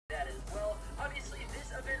Obviously,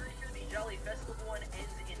 this event right here, the Jolly Festival one,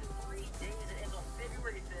 ends in 3 days. It ends on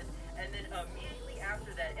February 5th, and then immediately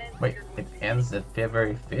after that ends... Wait, it ends at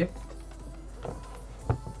February 5th?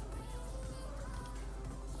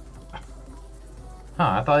 Huh,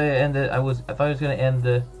 I thought it ended... I thought it was gonna end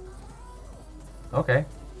the... Okay.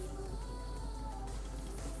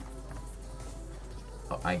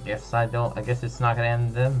 Oh, I guess it's not gonna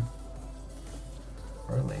end then.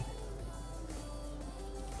 Early.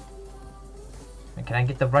 Can I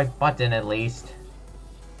get the right button at least?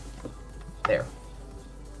 There.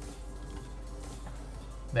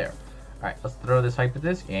 There. Alright, let's throw this hyper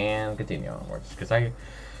disc and continue onwards. Because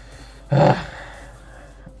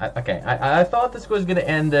okay, I thought this was gonna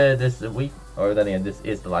end this week, or then again, this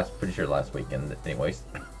is the last, pretty sure last weekend, anyways.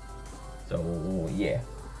 So yeah,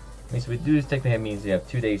 I mean, so we do technically means we have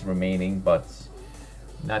 2 days remaining, but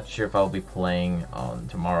not sure if I'll be playing on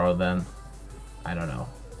tomorrow. Then I don't know.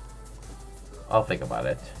 I'll think about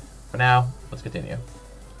it. For now, let's continue. And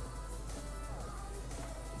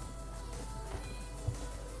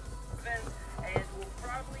we're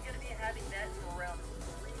probably going to be having that for around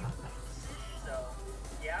 3 weeks-ish, so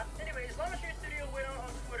yeah. Anyways, Llama Studio went out on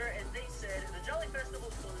Twitter and they said the Jolly Festival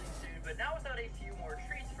is closing soon, but not without a few more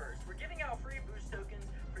treats first. We're giving out free boost tokens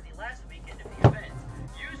for the last weekend of the event.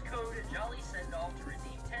 Use code JOLLYSENDOFF to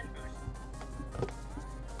redeem 10 boosts.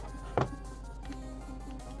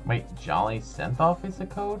 Wait, Jolly Sent Off is the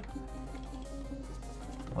code?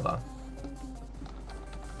 Hold on.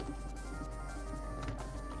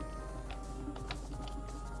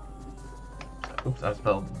 Oops, I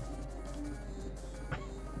spelled.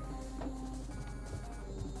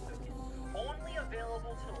 Only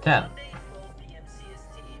available till 10. Monday, 12 p.m.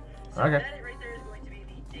 CST. So Okay. that right there is going to be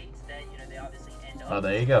the dates that, you know, they obviously end up. Oh,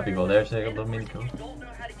 there you go, people. There's a little mini code. Don't know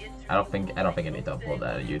how to get to I don't think I need to upload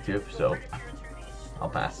that to YouTube, so I'll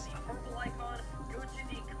pass. the purple icon, go to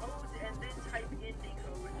the codes, and then type in the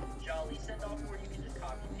code Jolly Send Off, or you can just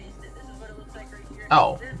copy paste it. This is what it looks like right here.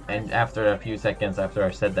 Oh, and after a few seconds after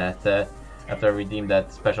I said that, after I redeemed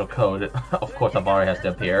that special code, of course a bar has to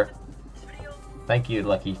appear. Thank you,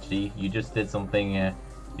 Lucky G. You just did something,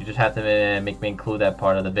 you just had to make me include that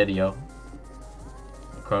part of the video.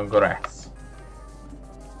 Congrats.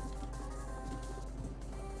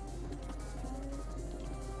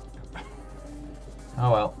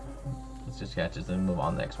 Oh well. Let's just catch this and move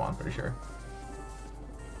on to the next one, pretty sure.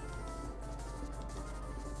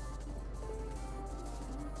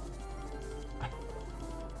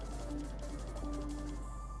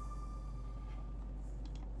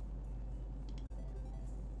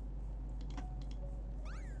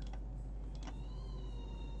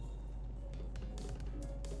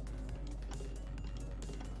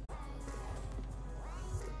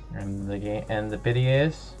 And the game and the pity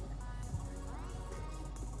is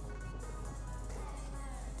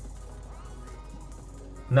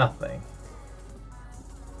nothing.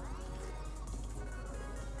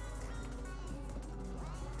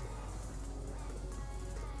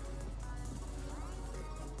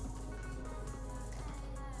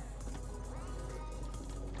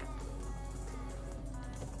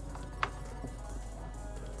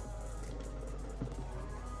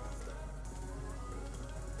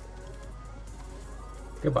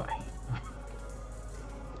 Goodbye.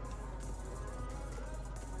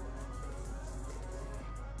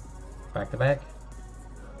 Back to back.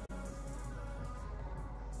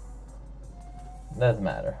 Doesn't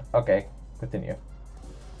matter. Okay, continue.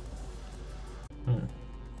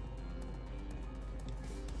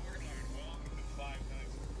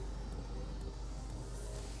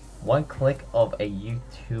 One click of a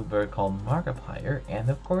YouTuber called Markiplier,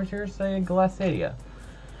 and of course you're saying Glacidia.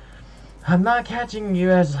 I'm not catching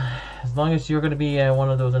you as long as you're gonna be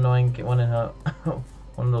one of those annoying one of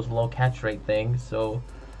those low catch rate things. So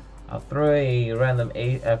I'll throw a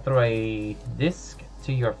throw a disc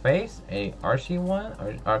to your face, a Archie one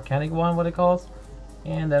or Arcanic one, what it calls,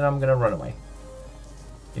 and then I'm gonna run away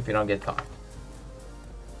if you don't get caught.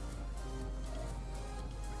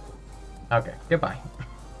 Okay, goodbye.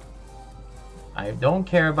 I don't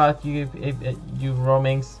care about you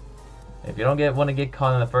roamings. If you don't want to get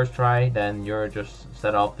caught in the first try, then you're just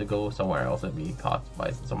set off to go somewhere else and be caught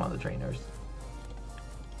by some other trainers.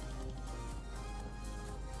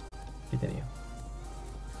 Continue.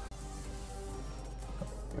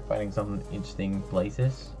 You're finding some interesting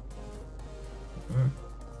places.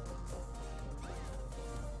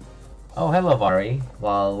 Oh, hello, Vari.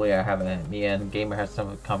 While we are having me and Gamer has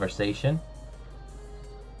some conversation.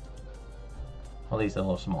 At least a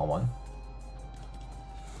little small one.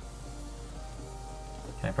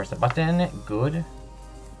 Can I press the button? Good.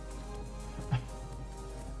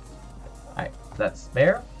 Alright, that's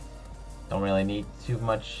spare. Don't really need too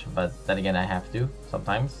much, but then again I have to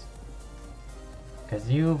sometimes. Because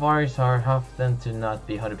you Varis are often to not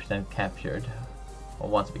be 100% captured. Or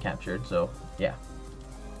want to be captured, so yeah.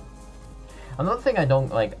 Another thing I don't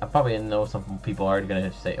like, I probably know some people are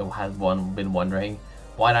gonna say, oh, has been wondering,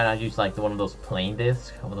 why don't I use like one of those plain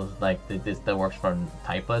discs? One of those like the disc that works for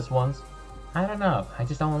typeless ones? I don't know. I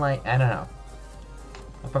just don't like, I don't know.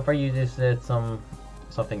 I prefer you just did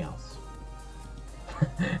something else.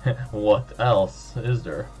 What else is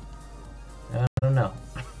there? I don't know.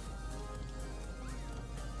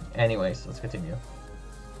 Anyways, let's continue.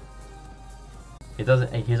 He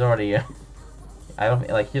doesn't. He's already. I don't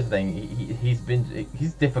like. Here's the thing.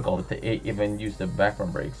 He's difficult to even use the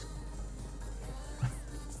background breaks.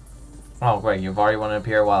 Oh great! You've already want to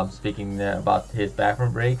appear while I'm speaking about his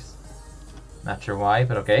background breaks. Not sure why,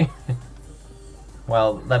 but okay.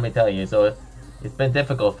 Well, let me tell you. So it's been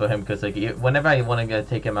difficult for him because like whenever I want to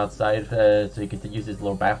take him outside so he can use his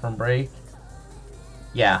little bathroom break.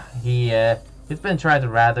 Yeah, he's been trying to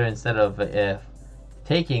rather instead of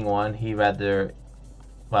taking one, he rather,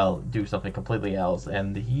 well, do something completely else,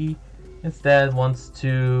 and he instead wants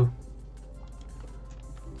to,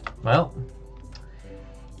 well,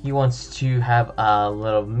 he wants to have a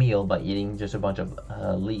little meal by eating just a bunch of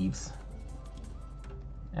leaves,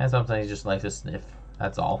 and sometimes he just likes to sniff.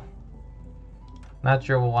 That's all. Not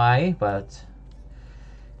sure why, but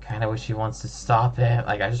kind of wish he wants to stop it.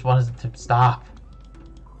 Like I just wanted him to stop.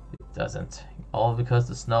 It doesn't. All because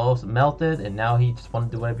the snow's melted and now he just wants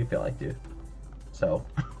to do whatever he feel like to. So,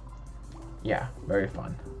 yeah, very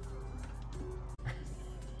fun.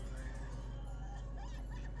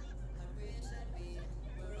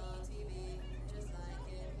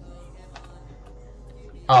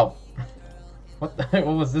 Oh, what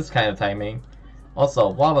was this kind of timing?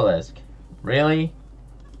 Also, Wabalisc, really?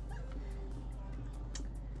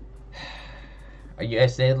 Are you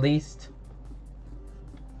SA at least?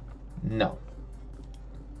 No.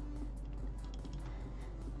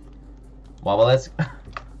 Wabalisc,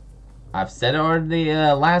 I've said it already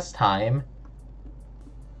last time,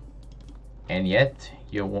 and yet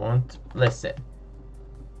you won't listen.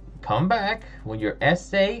 Come back when you're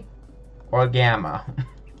SA or Gamma.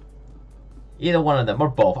 Either one of them or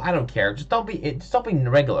both. I don't care. Just don't be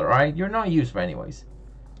regular, alright? You're not useful anyways.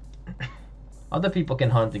 Other people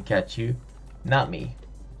can hunt and catch you, not me.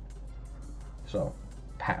 So,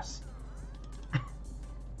 pass.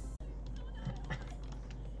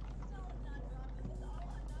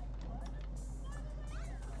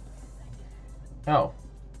 Oh.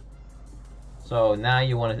 So now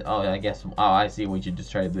you want to... Oh, I guess... Oh, I see what you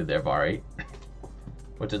just tried to do there, Vari.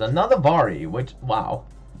 Which is another Vari, which... Wow.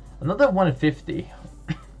 Another 150.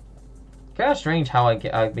 Kind of strange how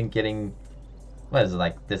I've been getting... What is it,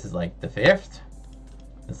 like... This is like the 5th?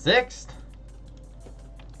 The 6th?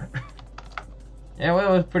 Yeah, well,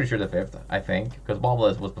 I was pretty sure the 5th, I think. Because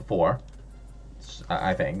Wabalisc was before.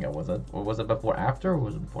 I think it was it. Or was it before after? Or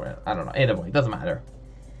was it before... I don't know. Anyway, it doesn't matter.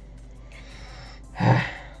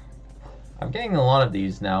 I'm getting a lot of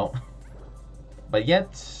these now, but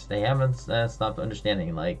yet they haven't stopped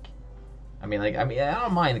understanding. Like, I mean, I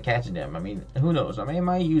don't mind catching them. I mean, who knows? I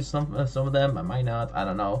might use some of them. I might not. I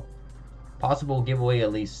don't know. Possible giveaway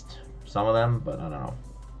at least some of them, but I don't know.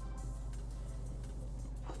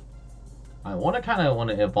 I kind of want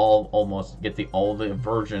to evolve, almost get all the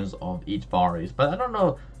versions of each Varis, but I don't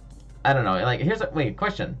know. I don't know. Like, here's a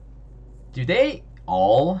question: do they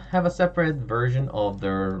all have a separate version of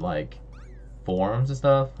their like forms and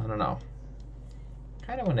stuff? I don't know.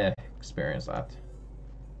 Kind of want to experience that.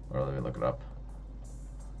 Or let me look it up.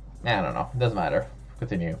 I don't know. It doesn't matter.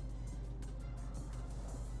 Continue.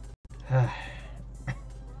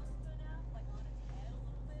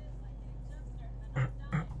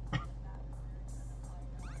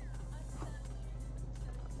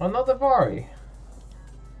 Another Vari.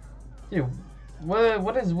 Dude,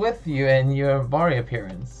 what is with you and your Vari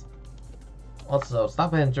appearance? Also,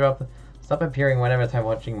 stop appearing whenever I'm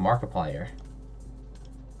watching Markiplier.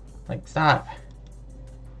 Like, stop.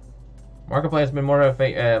 Markiplier has been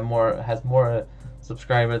has more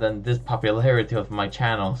subscriber than this popularity of my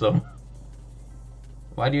channel. So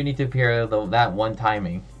why do you need to appear that one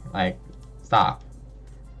timing? Like, stop.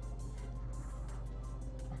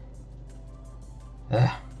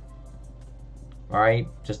 Alright,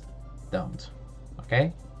 just don't.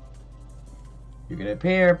 Okay? You can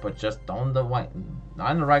appear, but just not in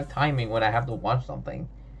the right timing when I have to watch something.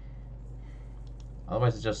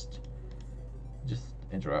 Otherwise, it just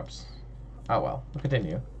interrupts. Oh well, we'll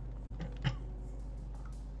continue.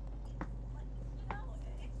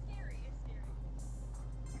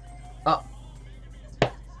 Oh.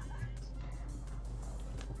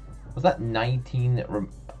 Was that 19?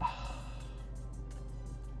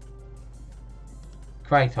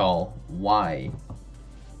 Krytol, why?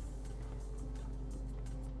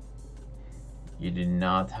 You do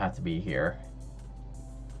not have to be here.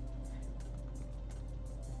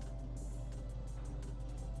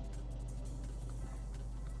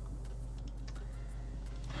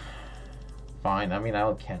 Fine, I mean,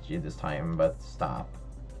 I'll catch you this time, but stop.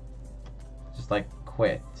 Just, like,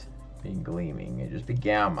 quit being Gleaming and just be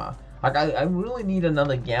Gamma. Like, I really need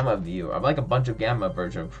another Gamma viewer. I've like a bunch of Gamma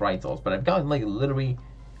version of Krytals, but I've got, like, literally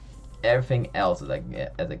everything else as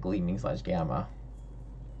a Gleaming / Gamma.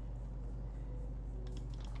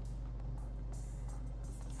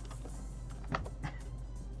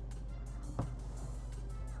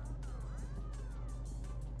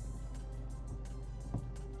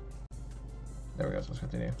 There we go, so let's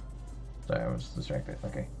continue. Sorry, I was distracted.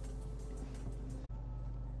 Okay.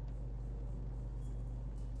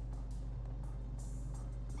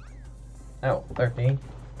 Oh, 13.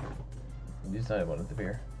 You decided what to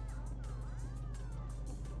appear.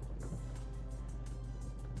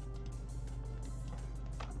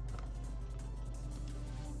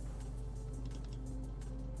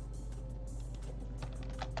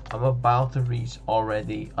 I'm about to reach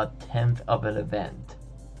already a 10th of an event.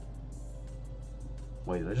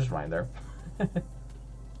 Wait, they're just right there.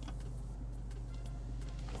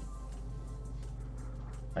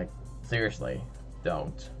 Like, seriously,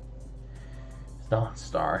 don't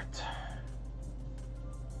start.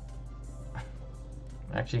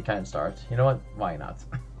 Actually, kind of start. You know what? Why not?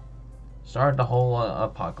 Start the whole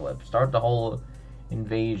apocalypse. Start the whole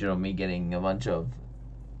invasion of me getting a bunch of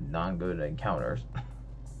non-good encounters.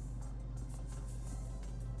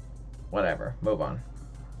 Whatever. Move on.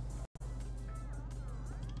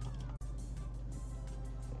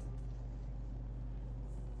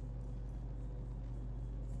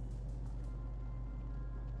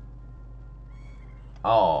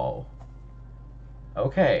 Oh.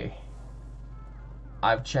 Okay.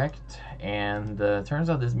 I've checked, and turns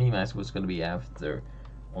out this Mimask was going to be after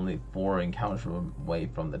only 4 encounters away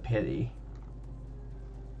from the pity.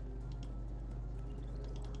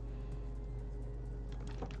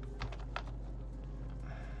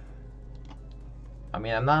 I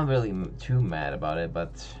mean, I'm not really too mad about it,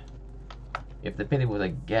 but if the pity was a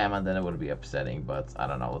Gamma, then it would be upsetting. But I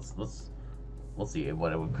don't know. We'll see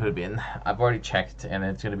what it could have been. I've already checked, and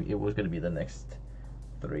it was gonna be the next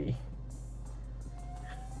 3.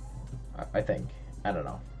 I think. I don't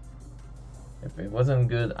know. If it wasn't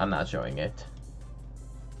good, I'm not showing it.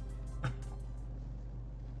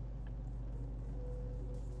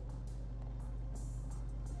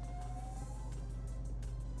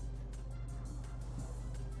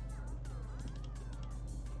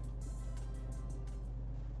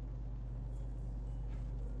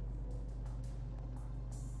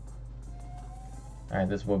 Alright,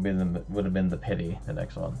 this would have been the pity, the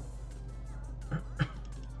next one.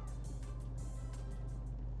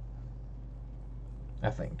 I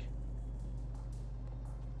think.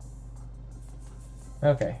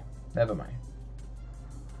 Okay, never mind.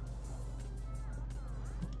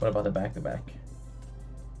 What about the back-to-back?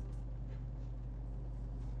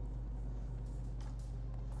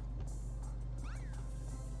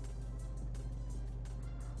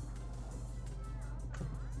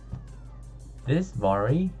 This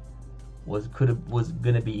Vari was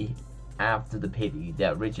gonna be after the pity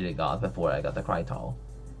that Originaly got before I got the Krytol.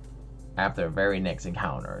 After the very next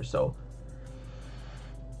encounter, so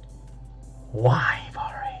why,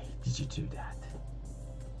 Vari, did you do that?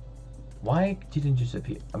 Why didn't you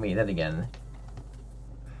disappear? I mean, then again,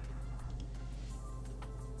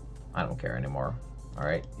 I don't care anymore. All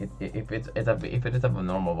right, if it is a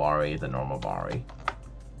normal Vari, it's a normal Vari.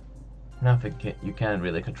 Nothing you can't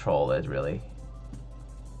really control it, really.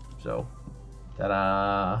 So,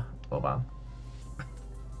 ta-da! Move on.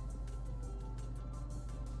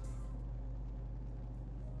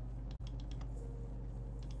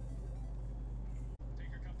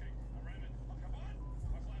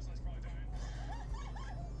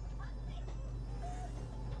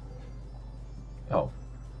 Oh.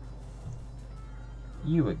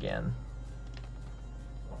 You again.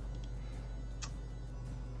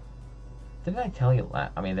 Didn't I tell you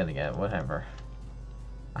I mean, then again, whatever.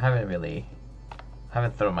 I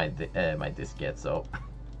haven't thrown my my disc yet, so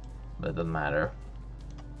but it doesn't matter.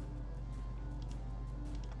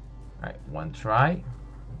 Alright, one try.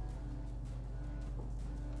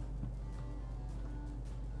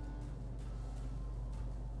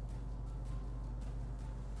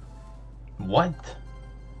 What?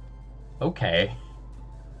 Okay.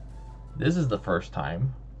 This is the first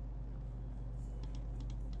time.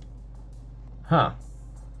 Huh.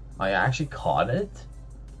 I actually caught it?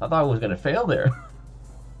 I thought I was gonna fail there.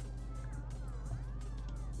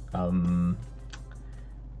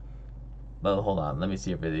 But hold on, let me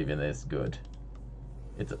see if it even is good.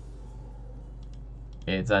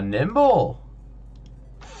 It's a nimble!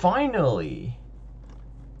 Finally!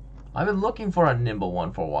 I've been looking for a nimble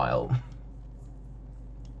one for a while.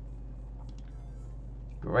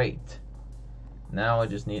 Great. Now I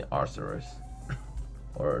just need Arceus.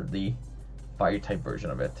 Or the fire type version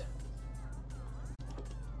of it.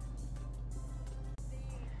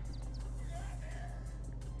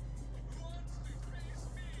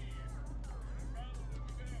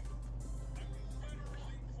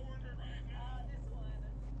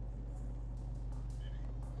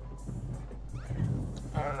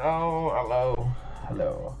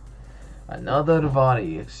 Hello. Another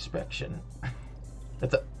Vari inspection.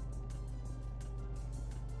 That's a...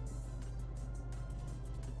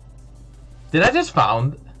 Did I just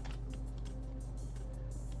found?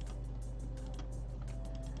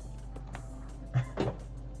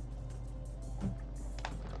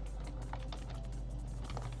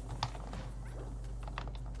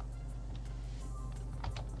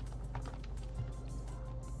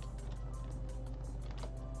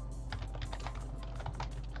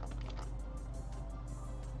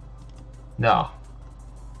 No.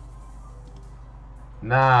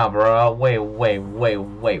 Nah, bro. Wait.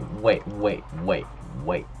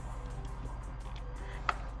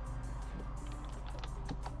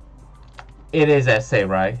 It is essay,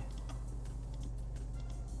 right?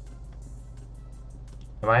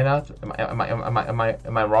 Am I not?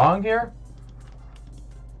 Am I wrong here?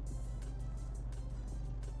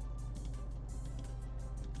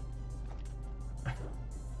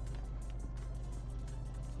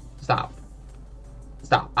 Stop.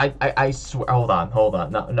 I swear. Hold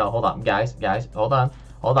on. No, hold on, guys. Hold on.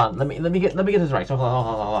 Let me get this right. So hold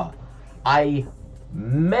on. I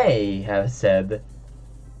may have said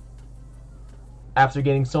after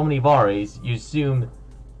getting so many Varis, you assumed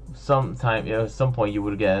sometime, at some point you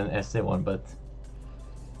would get an SA1, but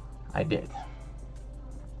I did.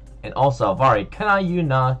 And also, Vari, can you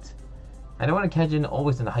not? I don't want to catch in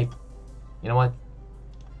always in the hype. You know what?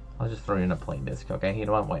 I'll just throw you in a plain disc, okay? You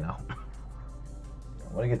know what? Why not?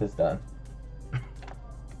 I want to get this done.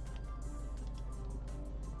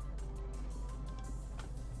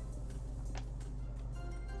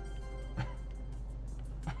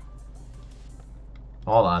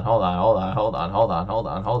 Hold on.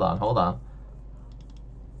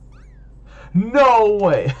 No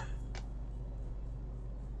way!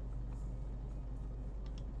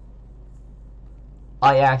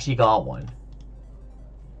 I actually got one.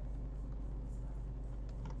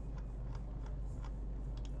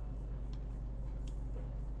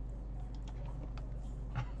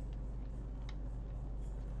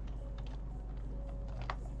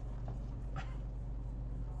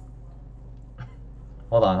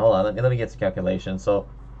 Hold on. Let me get the calculation. So,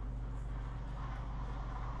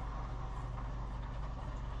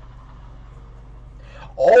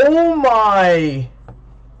 oh my!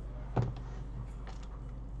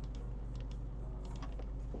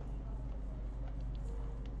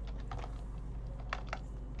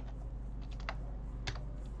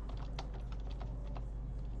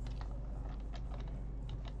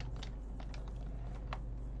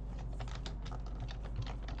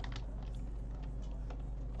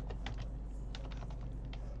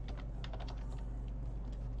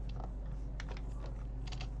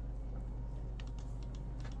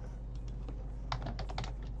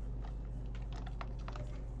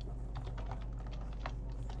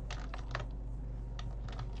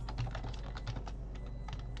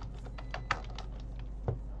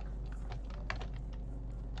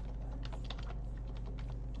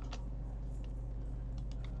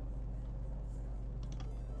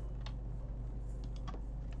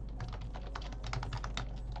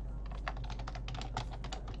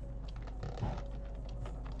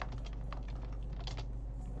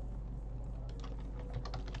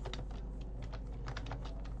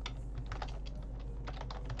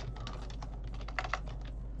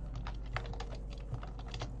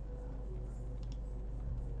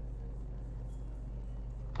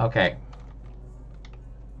 Okay.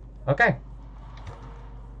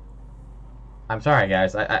 I'm sorry,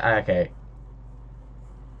 guys. Okay.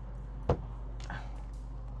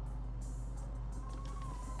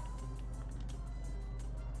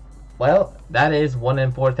 Well, that is 1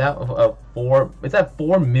 in 4,000. 4. Is that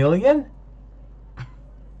 4 million?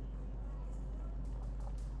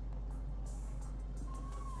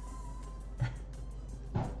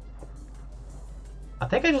 I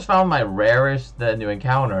think I just found my rarest new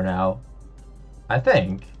encounter now. I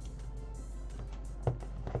think.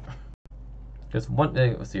 Just one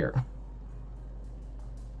thing was here.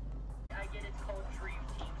 I get it's called Dream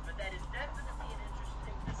Teams, but that is definitely an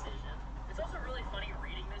interesting decision. It's also really funny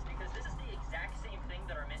reading this because this is the exact same thing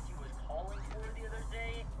that our mentee was calling for the other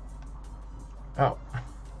day. Oh.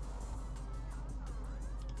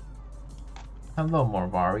 Hello, more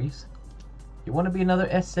Varis. You want to be another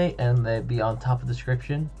essay and be on top of the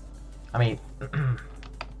description? I mean,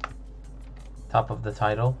 top of the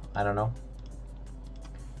title? I don't know.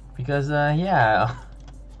 Because, yeah.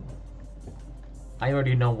 I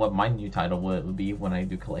already know what my new title would be when I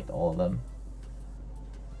do collect all of them.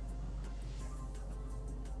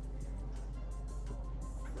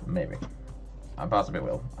 Maybe. I possibly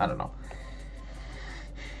will. I don't know.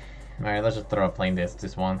 Alright, let's just throw a plain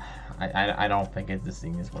this one. I don't think this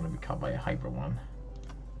thing is going to be caught by a hyper one.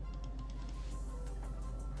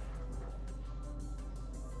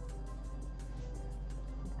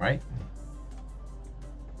 Right?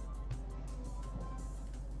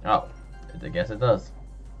 Oh, I guess it does.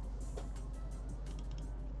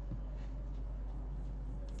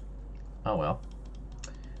 Oh well.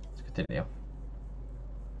 Let's continue.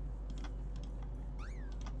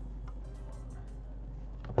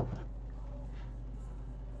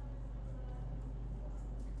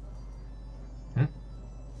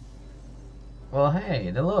 Well, hey,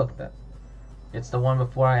 look, it's the one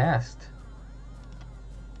before I asked.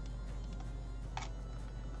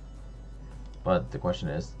 But the question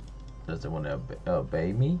is, does it want to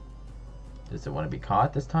obey me? Does it want to be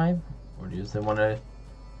caught this time? Or does it want to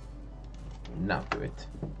not do it?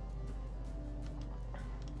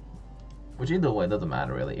 Which either way doesn't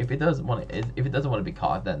matter really. If it doesn't want to be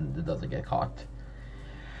caught, then it doesn't get caught.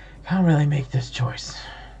 Can't really make this choice.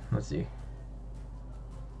 Let's see.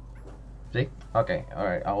 See? Okay,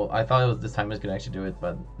 alright. I thought it was this time I was gonna actually do it,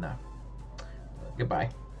 but no. Goodbye.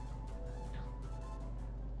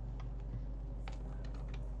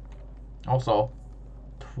 Also,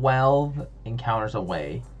 12 encounters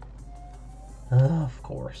away. Of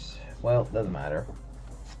course. Well, doesn't matter.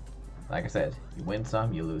 Like I said, you win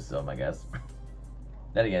some, you lose some, I guess.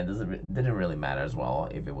 Then again, it didn't really matter as well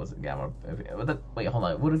if it was a Gamma. Wait, hold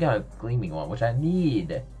on. We would have got a Gleaming one, which I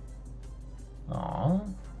need.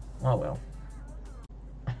 Aww. Oh well.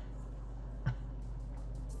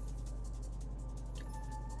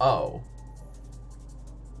 Oh.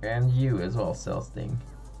 And you as well, Celesting.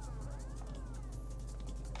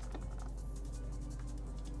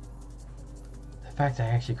 The fact I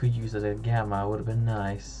actually could use it at Gamma would have been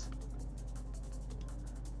nice.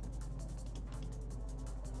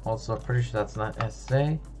 Also, pretty sure that's not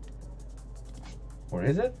SA. What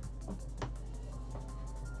is it?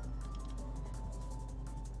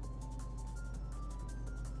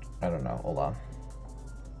 I don't know. Hold on.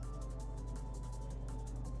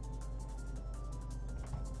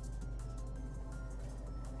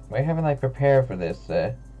 Why haven't I prepared for this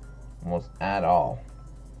almost at all?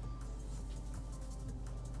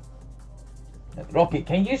 Rocky,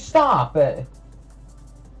 can you stop it?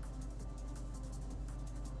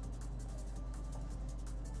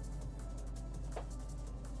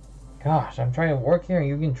 Gosh, I'm trying to work here and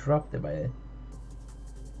you get interrupted by it.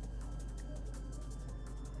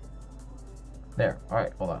 There.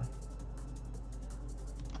 Alright, hold on.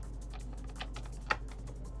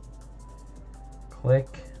 Click.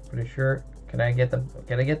 Pretty sure. Can I get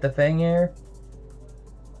the thing here?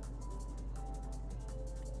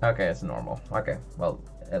 Okay, it's normal. Okay. Well,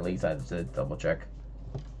 at least I just double check.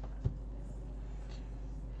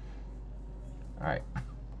 Alright.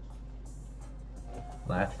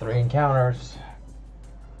 Last 3 encounters.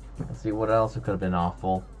 Let's see what else it could have been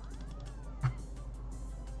awful.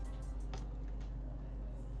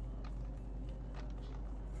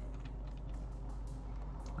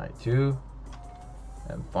 Alright, 2.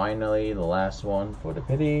 And finally, the last one for the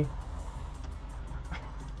pity.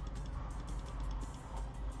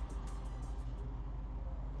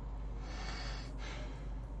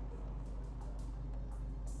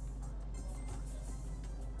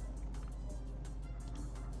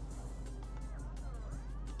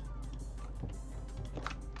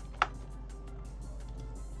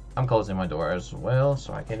 I'm closing my door as well,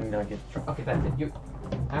 so I can get. Okay, that's it. You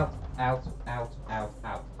out, out, out, out,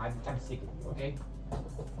 out. I'm sick of you. Okay.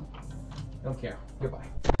 Don't care. Goodbye.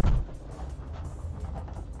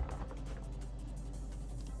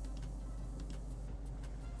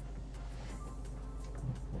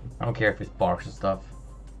 I don't care if it barks and stuff.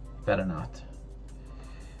 Better not.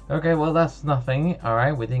 Okay, well that's nothing.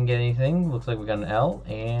 Alright, we didn't get anything. Looks like we got an L,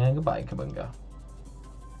 and goodbye, Kabunga.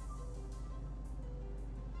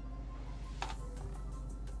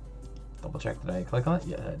 double check. Did I click on it?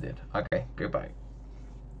 Yeah, I did. Okay, goodbye.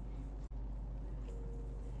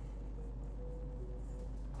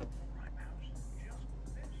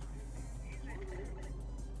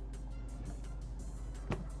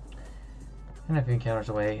 And if you encounters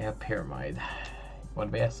away, a pyramid. Want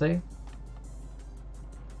to be essay?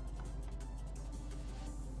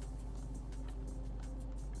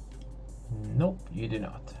 Nope, you do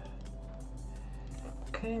not.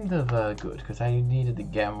 Kind of good, because I needed the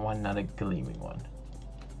Gamma one, not a Gleaming one.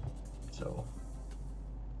 So,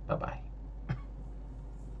 bye-bye.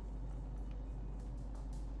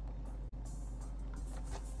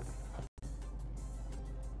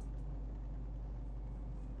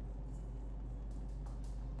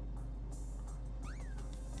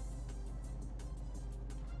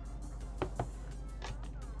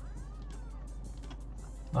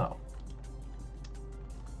 Oh.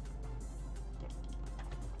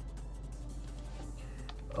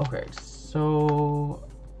 Okay, so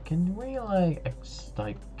can we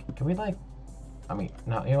can we I mean,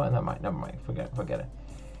 no, you know what, never mind, forget it.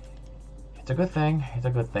 It's a good thing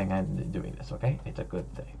I'm doing this, okay? It's a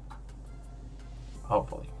good thing.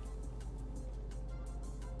 Hopefully.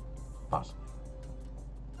 Possibly.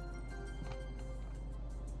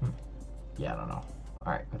 Yeah, I don't know.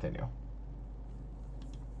 Alright, continue.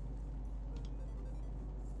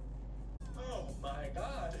 Oh my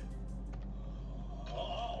god!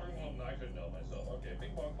 I couldn't help myself. Okay, bing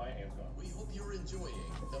bong, my hand's gone. We hope you're enjoying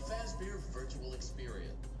the Fazbear virtual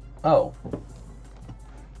experience. Oh.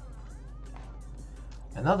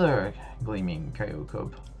 Another Gleaming KO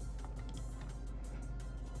Cube.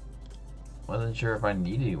 Wasn't sure if I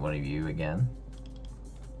needed one of you again.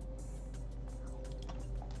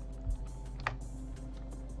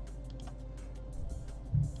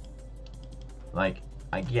 Like,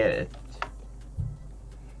 I get it.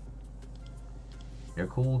 You're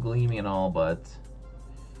cool, Gleaming and all, but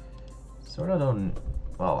sort of don't.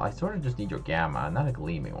 Well, I sort of just need your Gamma, not a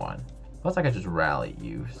Gleaming one. Plus, I could just rally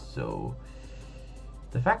you. So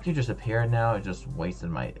the fact you just appeared now is just wasted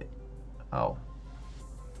my. Oh.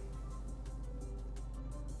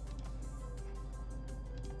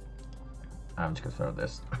 I'm just gonna throw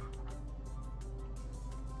this.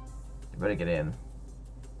 You better get in.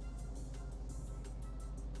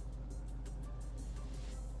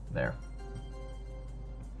 There.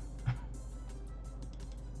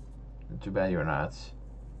 Too bad you're not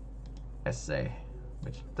SA,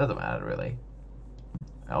 which doesn't matter really.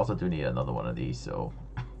 I also do need another one of these, so.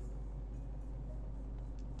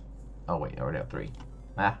 Oh wait, I already have 3.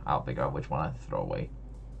 I'll figure out which one I throw away.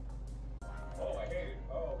 Oh, I hate it.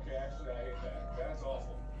 Oh, okay, actually, I hate that. That's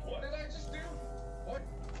awful. What did I just do? What?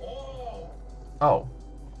 Oh! Oh.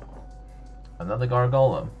 Another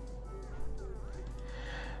Gargolem.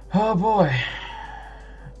 Oh boy.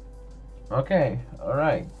 Okay,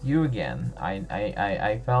 alright, you again.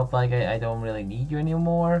 I felt like I don't really need you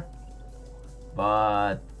anymore,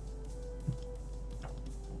 but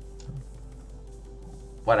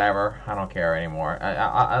whatever, I don't care anymore.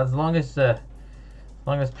 As long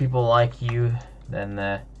as people like you, then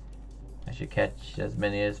I should catch as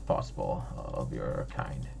many as possible of your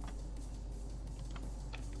kind.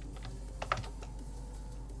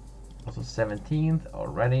 Also 17th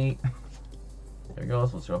already. There we go,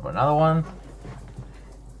 so let's go for another one.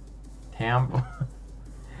 Damn.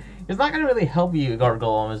 It's not gonna really help you,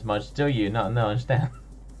 Gargolem, as much, do you? No, understand.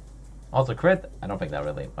 Also crit, I don't think that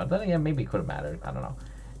really, but then again, maybe it could have mattered, I don't know.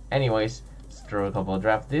 Anyways, let's throw a couple of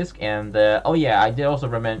draft discs, and oh yeah, I did also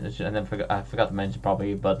mention, and then I forgot to mention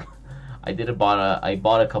probably, but I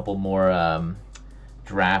bought a couple more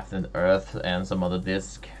draft and earth and some other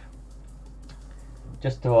disc,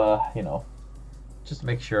 just to you know, just to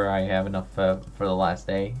make sure I have enough for the last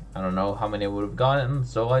day. I don't know how many I would have gotten,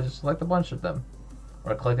 so I just select a bunch of them,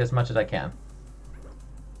 or collect as much as I can.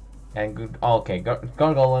 And good. Oh, okay,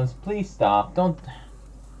 Gargolems, please stop. Don't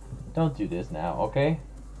do this now, okay?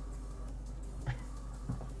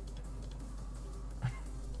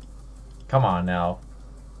 Come on now.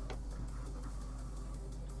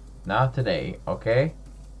 Not today, okay?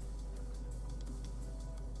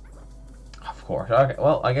 Of course. Okay.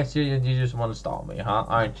 Well, I guess you just want to stall me, huh?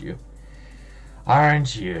 Aren't you?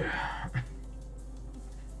 Aren't you?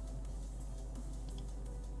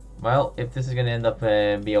 Well, if this is gonna end up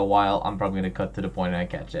be a while, I'm probably gonna cut to the point and I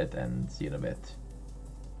catch it and see you in a bit.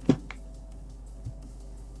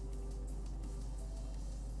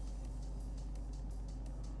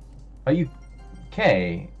 Are you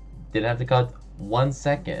okay? Didn't have to cut 1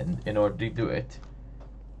 second in order to do it.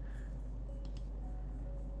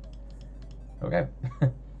 Okay.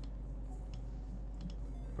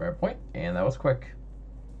 Fair point, and that was quick.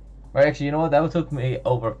 Right, actually, you know what? That took me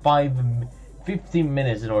over 15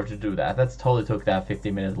 minutes in order to do that. That's totally took that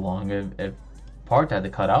 15 minutes long part I had to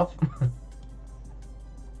cut off.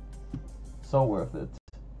 So worth it.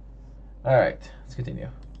 Alright, let's continue.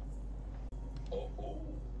 Okay,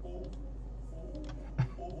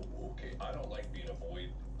 I don't like being a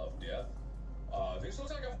void of death. This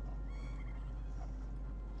looks like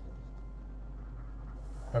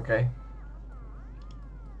a... Okay.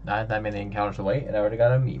 Not that many encounters away, and I already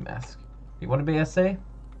got a Mimask. You want to be SA?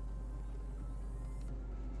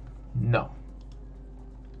 No.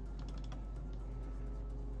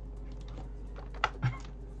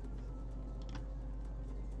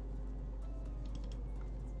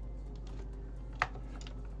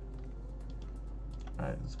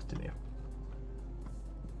 Alright, let's continue.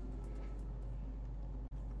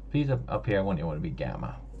 Please up here when you want to be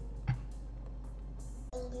Gamma.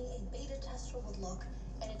 Only a beta tester would look,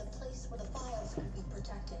 and in a place where the files could be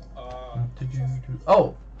protected.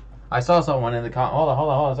 Oh! I saw someone in the hold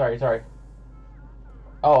on, sorry.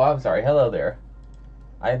 Oh, I'm sorry, hello there.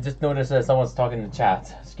 I just noticed that someone's talking in the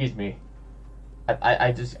chat. Excuse me.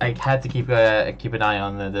 I had to keep an eye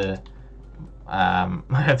on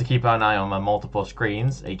I have to keep an eye on my multiple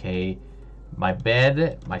screens, aka my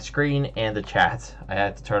bed, my screen, and the chat. I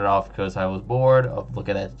had to turn it off because I was bored of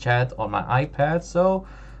looking at the chat on my iPad, so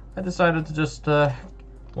I decided to just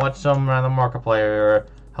watch some random Markiplier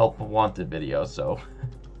help wanted videos, so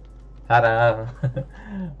ta-da!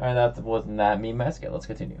 Alright, that wasn't that Mimask. Let's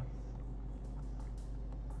continue.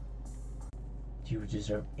 Do you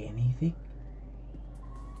deserve anything?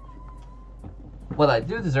 What I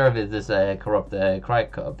do deserve is this corrupt Cry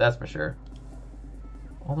Cub, that's for sure.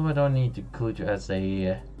 Although I don't need to include you as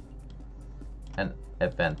an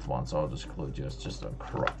event one, so I'll just include you as just a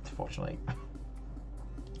corrupt, fortunately.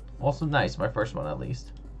 Also nice, my first one at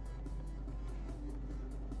least.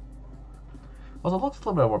 Also, it looks a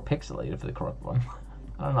little bit more pixelated for the corrupt one.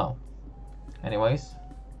 I don't know. Anyways.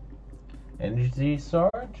 Energy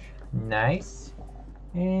Sarge. Nice.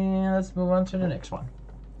 And let's move on to the next one.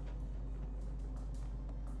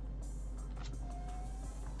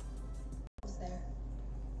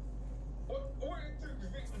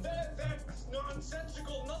 That's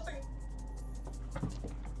nonsensical, nothing.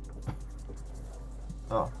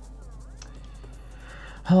 Oh.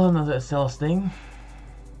 Hello, another Celestine.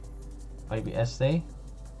 Maybe SA?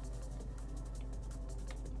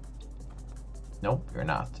 Nope, you're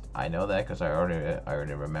not. I know that because I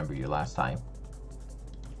already remember you last time.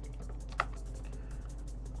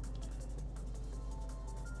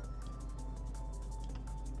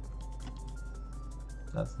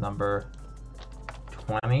 That's number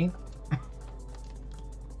 20.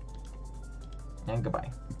 And goodbye.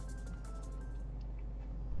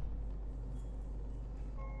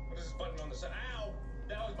 What is this button on the side? Ow!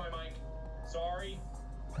 That was my mic. Sorry.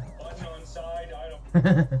 Button on side, I don't...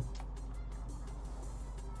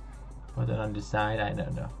 Put it on the side, I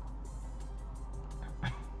don't know.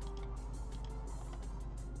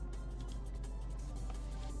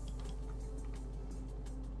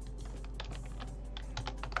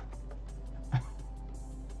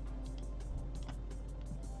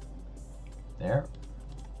 There.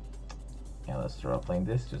 Yeah, let's start playing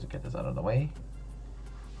this just to get this out of the way.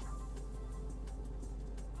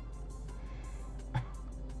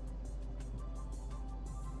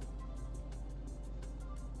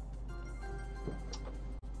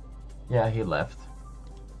 Yeah, he left.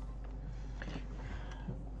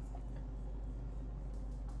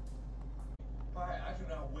 I do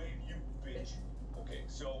not wait, you bitch. Okay,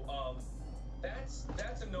 so that's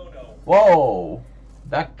a no-no. Whoa!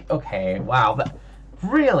 That okay? Wow! That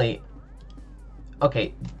really?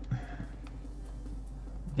 Okay.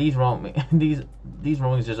 These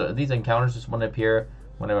roamings just these encounters just want to appear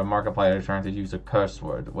whenever Markiplier is trying to use a curse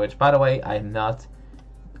word. Which, by the way, I'm not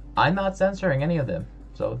censoring any of them.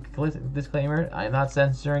 So, disclaimer, I'm not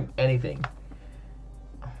censoring anything.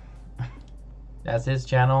 That's his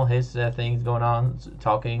channel, his things going on,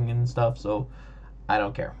 talking and stuff, so I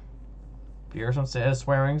don't care. If you hear some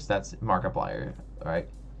swearings, that's Markiplier, alright?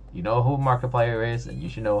 You know who Markiplier is, and you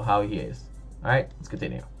should know how he is. Alright, let's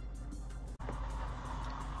continue.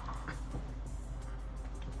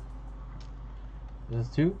 This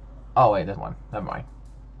is 2? Oh wait, there's 1. Never mind.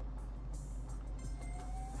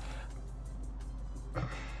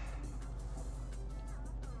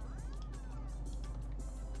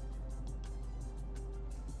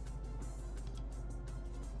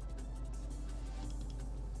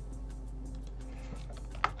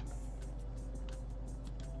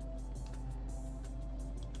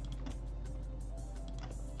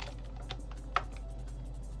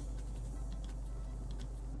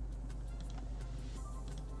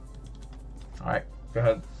 Alright, go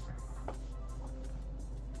ahead.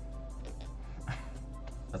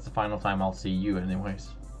 That's the final time I'll see you anyways.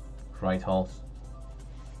 Right, Halls.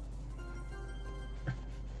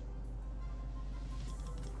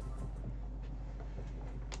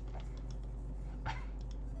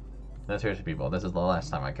 No, seriously, people, this is the last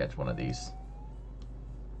time I catch one of these.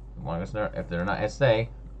 As long as if they're not SA,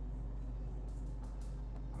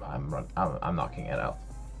 I'm knocking it out.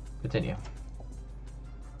 Continue.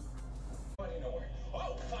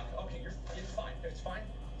 Oh fuck! Okay, it's fine. It's fine.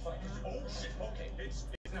 It's fine. Oh shit! Okay, it's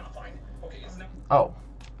not fine. Okay, it's not. Oh,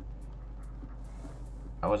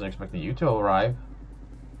 I wasn't expecting you to arrive.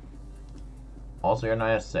 Also, you're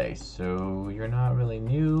not SA, so you're not really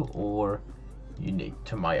new or unique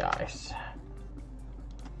to my eyes.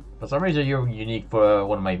 For some reason, you're unique for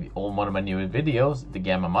one of my newest videos, the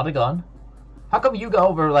Gamma Modigon. How come you got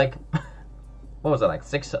over like, what was it, like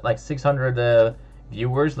 600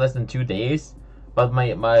 viewers less than 2 days, but my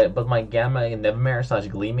Gamma Nevermare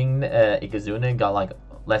 / Gleaming Icigool got like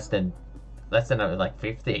less than like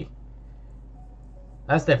 50.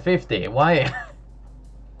 Less than 50. Why?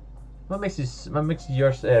 What makes you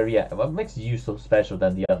so special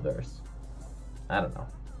than the others? I don't know.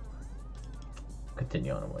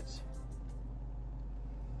 Continue onwards.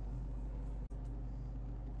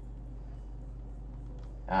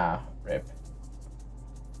 Ah, rip.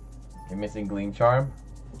 You're missing Gleam Charm.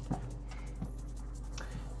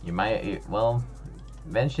 You might, well,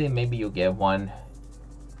 eventually maybe you'll get one.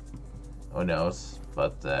 Who knows?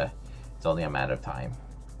 But it's only a matter of time.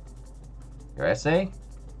 You're SA?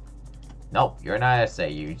 Nope, you're not SA.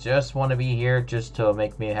 You just want to be here just to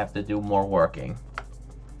make me have to do more working.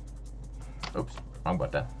 Oops, wrong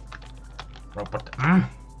button. Wrong button.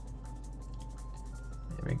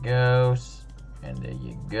 There we go. And there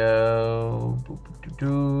you go. Boop, boop,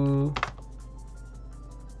 doo, doo.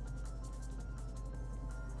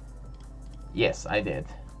 Yes, I did.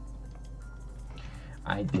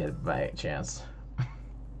 I did by chance.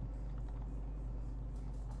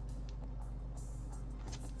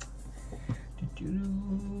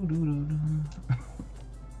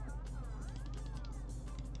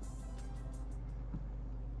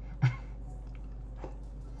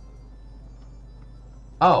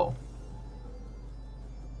 Oh,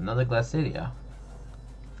 another Glacidia.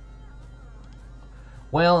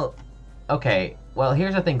 Well, okay. Well,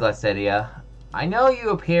 here's the thing, Glacidia. I know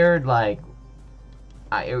you appeared like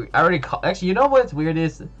I already actually. You know what's weird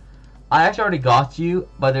is I actually already got you,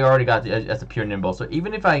 but they already got you as a pure nimble. So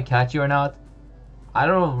even if I catch you or not, I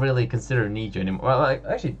don't really consider need you anymore. Well, like,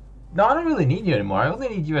 actually, no, I don't really need you anymore. I only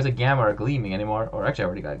need you as a Gamma or a Gleaming anymore. Or actually, I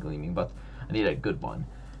already got a Gleaming, but I need a good one.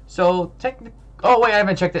 So technically. Oh wait, I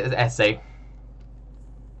haven't checked it as SA.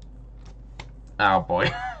 Oh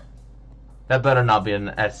boy. That better not be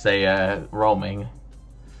an SA roaming.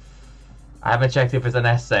 I haven't checked if it's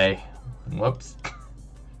an SA. Whoops.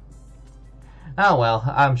 Oh well,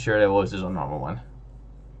 I'm sure it was just a normal one.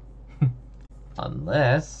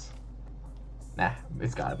 Unless... Nah,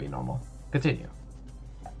 it's gotta be normal. Continue.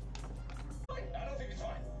 I don't think it's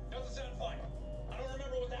fine. Doesn't sound fine. I don't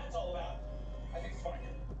remember what that's all about. I think it's fine.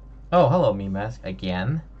 Oh, hello, Mimask,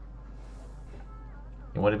 again.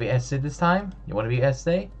 You want to be SA this time? You want to be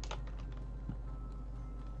SA?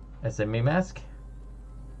 SA Mimask?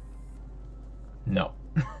 No.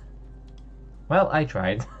 Well, I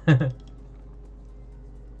tried. Can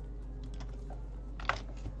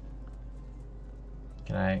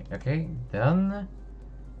I... Okay, done.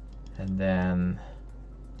 And then...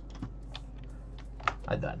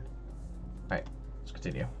 I'm done. Alright, let's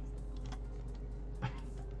continue.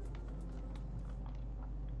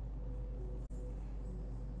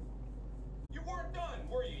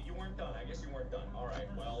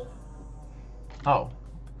 Oh,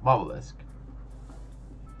 Wabalisc.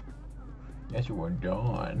 Yes, you were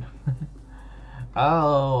done.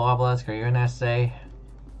 Oh, Wabalisc, are you an SA?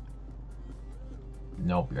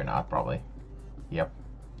 Nope, you're not, probably. Yep.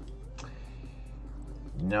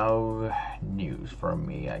 No news from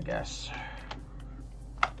me, I guess.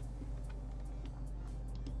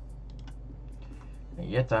 And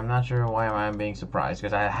yet, I'm not sure why I'm being surprised,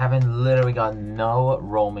 because I haven't literally got no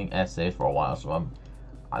roaming essays for a while, so I'm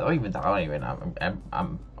not sure if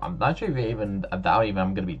I doubt even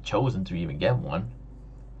I'm gonna be chosen to even get one.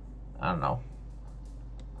 I don't know.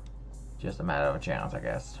 Just a matter of a chance, I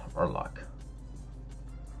guess, or luck,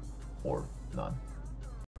 or none.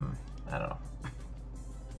 I don't know.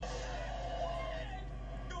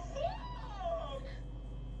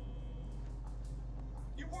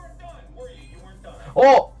 You weren't done, were you? You weren't done.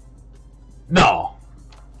 Oh no,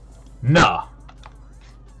 no.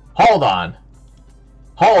 Hold on.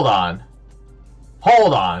 Hold on.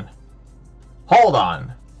 Hold on. Hold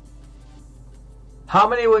on. How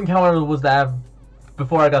many encounters was that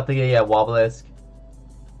before I got the Wabalisc?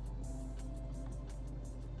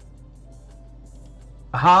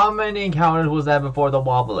 How many encounters was that before the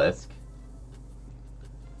Wabalisc?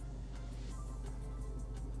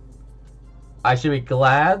 I should be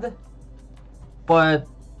glad, but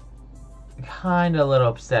kind of a little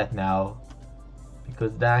upset now.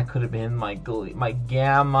 Because that could have been my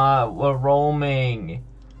Gamma Or Roaming.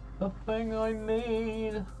 The thing I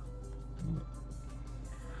need.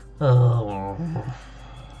 Oh.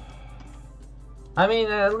 I mean,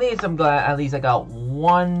 at least I'm glad. At least I got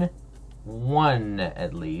one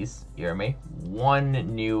at least. You hear me? One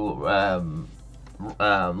new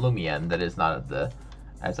Loomian that is not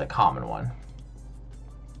as a common one.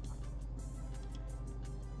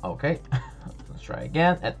 Okay, let's try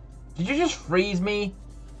again. And did you just freeze me?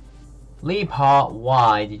 Leaphaw,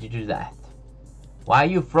 why did you do that? Why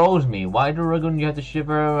you froze me? Why do Ragoon you have to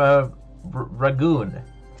shiver Ragoon?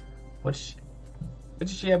 What did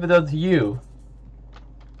she ever do to you?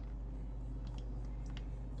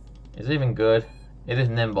 Is it even good? It is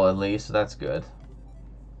nimble at least, so that's good.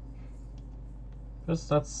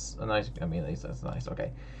 That's a nice, I mean at least that's nice,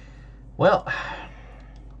 okay. Well,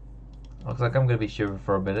 looks like I'm gonna be shivering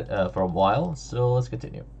for a bit, for a while, so let's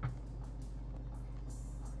continue.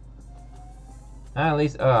 At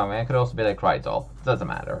least, oh man, it could also be like Crydoll. Doesn't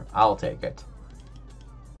matter. I'll take it.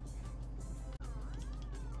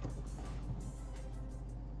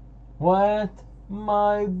 What?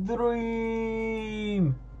 My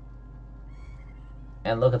dream!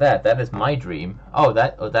 And look at that. That is my dream. Oh,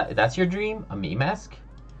 that's your dream? A Mimask?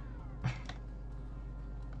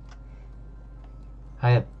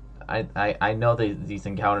 I know these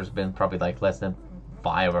encounters have been probably like less than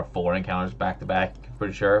 5 or 4 encounters back to back,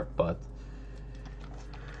 pretty sure, but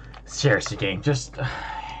seriously, game, just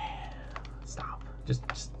stop.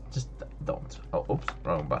 Just don't. Oh, oops,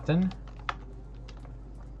 wrong button.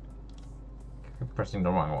 Keep pressing the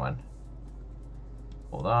wrong one.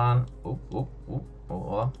 Hold on. Oop.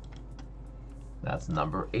 Hold on. That's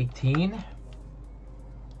number 18.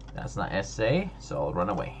 That's not SA, so I'll run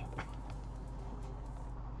away.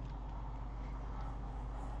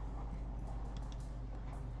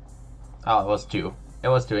 Oh, it was 2. It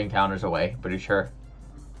was 2 encounters away, pretty sure.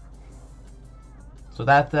 So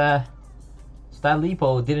that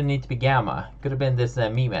Lipo didn't need to be Gamma. Could have been this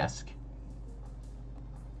Mimask.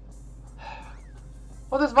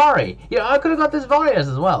 Well, this Vari. Yeah, I could have got this Varius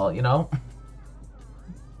as well, you know.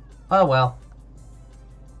 Oh well.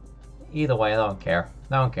 Either way, I don't care.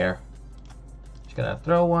 I don't care. Just gonna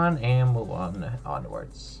throw one and move on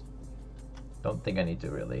onwards. Don't think I need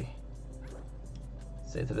to really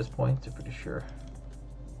say to this point. I'm pretty sure.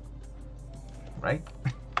 Right?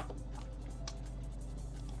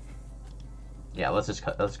 Yeah, let's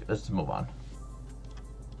just move on.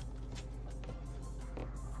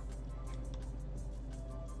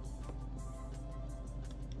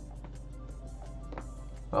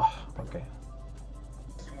 Oh, okay.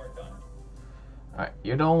 Alright,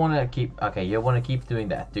 you don't want to keep... Okay, you want to keep doing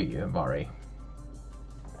that, do you, Vari?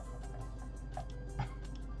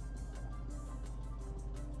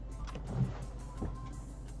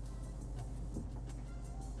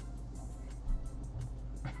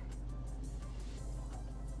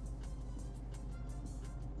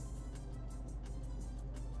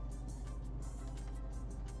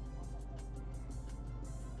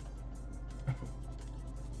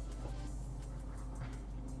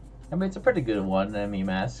 I mean, it's a pretty good one,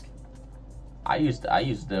 Mimask.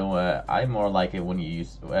 I more like it when you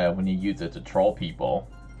use it to troll people.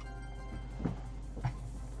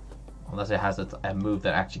 Unless it has a move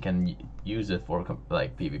that actually can use it for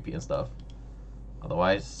like PvP and stuff.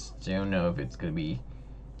 Otherwise, I don't know if it's gonna be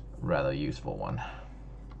a rather useful one.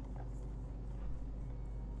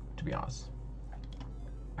 To be honest.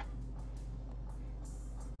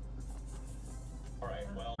 Alright,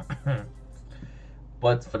 well.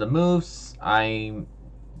 But for the moves, I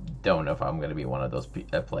don't know if I'm going to be one of those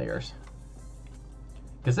players.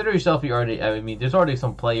 Consider yourself, I mean, there's already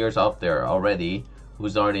some players out there already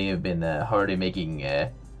who's already been making,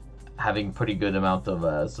 having pretty good amount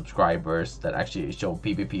of subscribers that actually show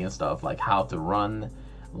PvP and stuff, like how to run,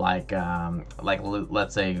 like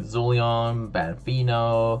let's say Zulion,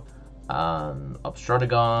 Banfino,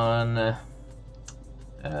 Obstrudagon,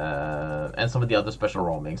 and some of the other special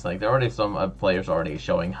roamings. Like there are already some players already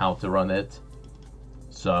showing how to run it,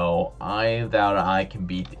 so I doubt I can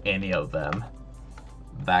beat any of them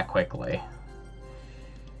that quickly.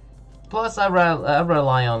 Plus I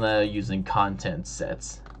rely on using content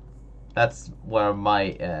sets. That's where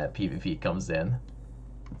my PvP comes in.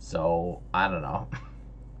 So I don't know.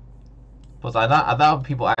 Plus, I thought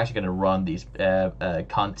people are actually gonna run these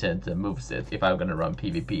content moveset if I'm gonna run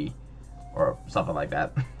PvP or something like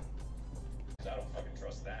that. I don't fucking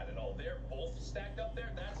trust that at all. They're both stacked up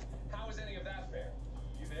there. How is any of that fair?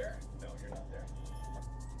 You there? No, you're not there.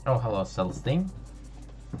 Oh, hello, Celestine.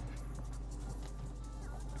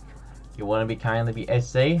 You want to be kindly be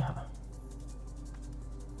SA?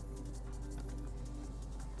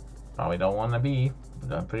 Probably don't want to be,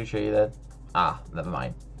 but I'm pretty sure that. Ah, never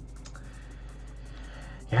mind.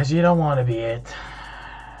 Yes, you don't want to be it.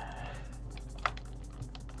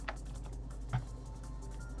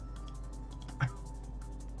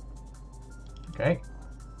 Okay.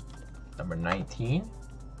 Number 19.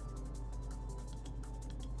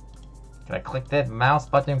 Can I click that mouse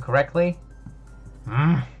button correctly?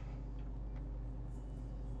 Hmm.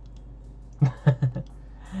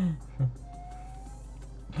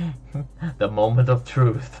 The moment of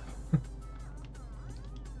truth.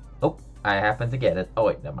 Oh, I happened to get it. Oh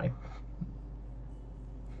wait, never mind.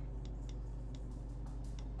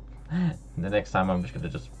 The next time I'm just gonna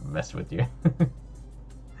just mess with you.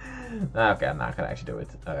 Okay, I'm not gonna actually do it.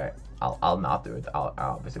 Okay, I'll not do it. I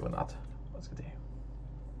obviously will not. Let's continue.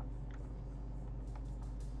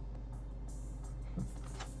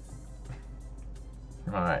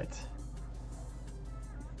 All right.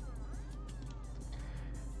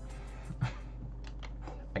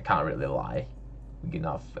 I can't really lie. We get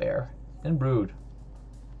enough air and brood.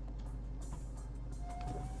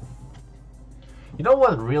 You know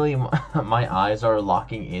what really my eyes are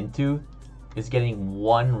locking into is getting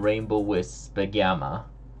one Rainbow Wisp Gamma.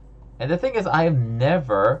 And the thing is, I have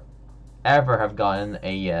never ever have gotten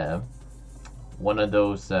a one of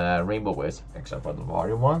those Rainbow Wisp, except for the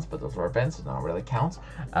volume ones, but those were events, so not really counts.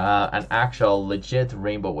 An actual legit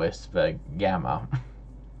Rainbow Wisp Gamma.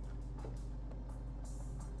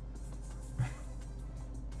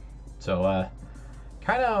 So,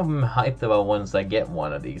 kind of hyped about once I get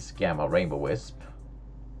one of these Gamma Rainbow Wisp.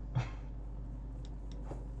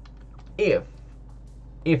 If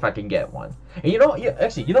I can get one. And you know, yeah,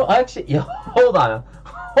 hold on.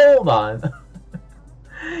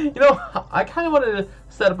 You know, I kind of wanted to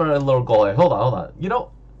set up a little goal here. Hold on. You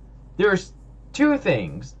know, there's two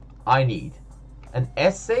things I need. An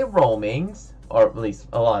SA Roamings, or at least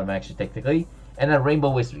a lot of them actually technically, and a Rainbow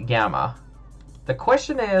Wisp Gamma. The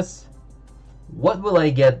question is, what will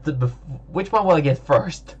I get? Which one will I get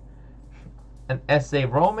first? An SA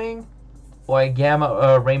Roaming or a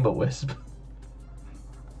Gamma Rainbow Wisp?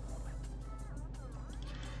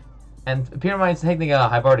 And Pyramids, technically,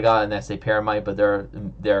 I've already got an SA Pyramid, but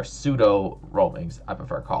they're pseudo roamings, I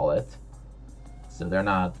prefer to call it. So they're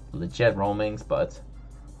not legit roamings, but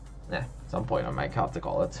at some point I might have to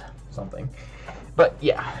call it something. But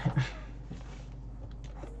yeah.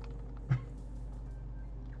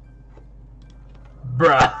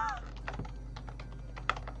 Bruh.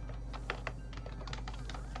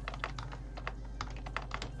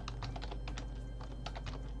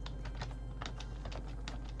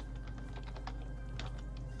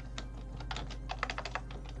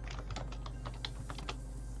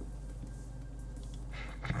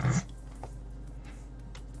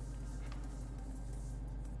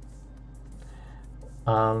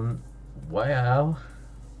 Well.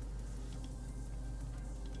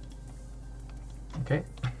 Okay.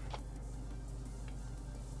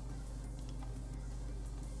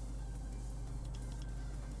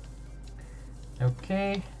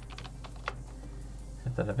 Okay.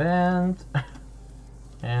 Hit that event.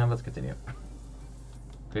 And let's continue.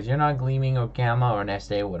 Because you're not Gleaming or Gamma or an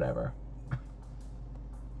SA, whatever.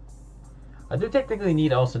 I do technically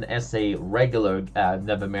need also an SA regular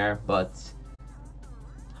Nevermare, but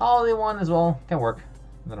holiday one as well can work.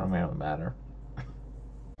 That don't really matter.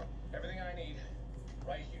 Everything I need,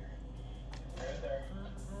 right here. Right there.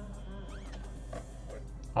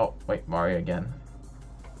 Oh, wait, Mario again.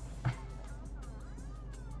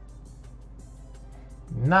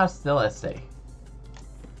 Not still SA.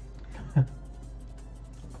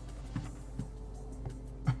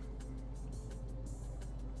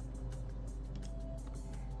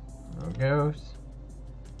 There goes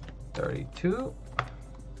 32.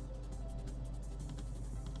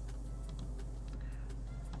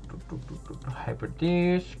 Hyper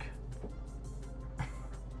disc.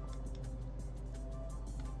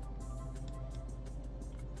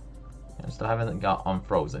 I still haven't got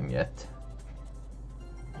unfrozen yet.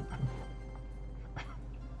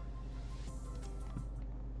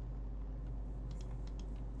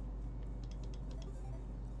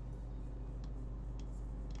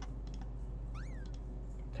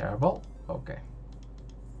 Terrible. Okay.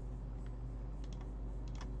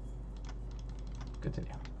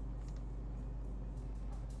 continue.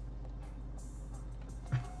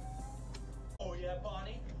 Oh yeah,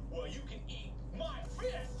 Bonnie? Well, you can eat my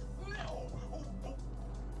fist! No!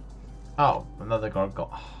 Oh, another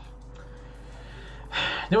gargoyle.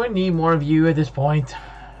 Do I need more of you at this point?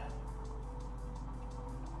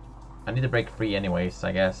 I need to break free anyways,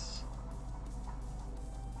 I guess.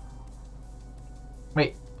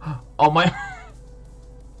 Wait. Oh my...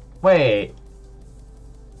 Wait.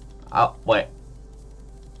 Oh, wait.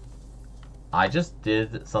 I just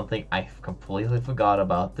did something I completely forgot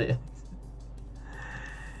about this.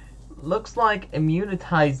 Looks like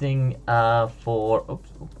immunitizing for... Oops,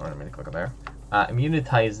 I didn't mean to click on there.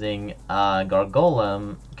 Immunitizing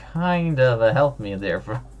Gargolem kind of helped me there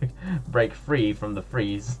for break free from the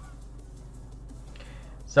freeze.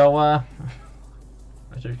 So, I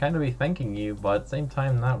should kind of be thanking you, but at the same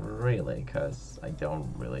time, not really, because I don't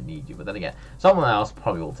really need you. But then again, someone else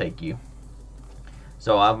probably will take you.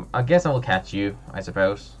 So, I guess I will catch you, I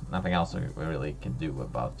suppose. Nothing else we really can do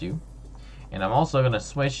about you. And I'm also going to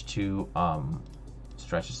switch to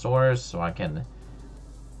Stretchosaurus so I can,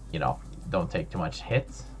 you know, don't take too much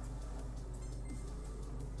hits.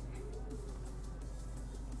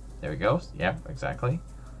 There he goes. Yeah, exactly.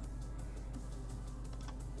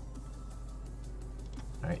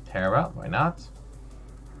 Alright, Terra, why not?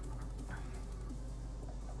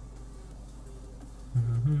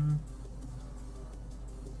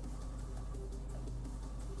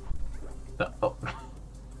 Oh.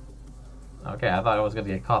 Okay, I thought I was going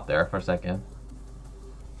to get caught there for a second.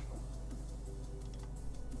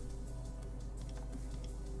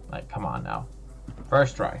 Like, come on now.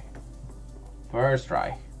 First try. First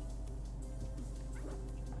try.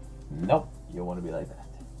 Nope, you don't want to be like that.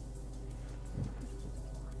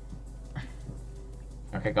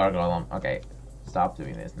 Okay, Gargolem. Okay, stop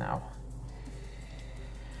doing this now.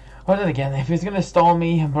 Well, then again, if he's gonna stall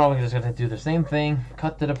me, I'm probably just gonna do the same thing,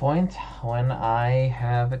 cut to the point, when I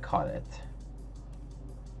have caught it.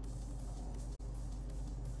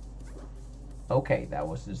 Okay, that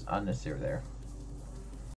was just unnecessary there.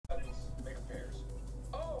 Make repairs.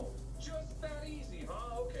 Oh, just that easy,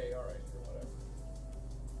 huh? Okay, alright,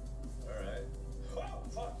 whatever. Alright. Oh,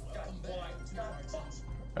 fuck,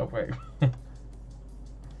 Oh, wait.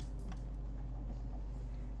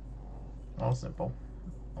 All simple.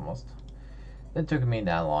 Almost. It took me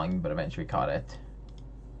that long, but eventually caught it.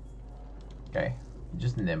 Okay.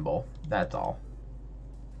 Just nimble. That's all.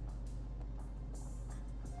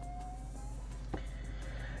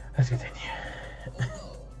 Let's continue. Oh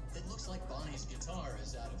no, it looks like Bonnie's guitar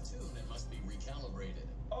is out of tune and must be recalibrated.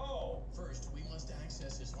 Oh! First, we must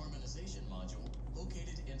access his harmonization module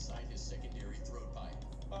located inside his secondary throat pipe.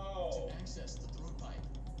 Oh! To access the throat pipe,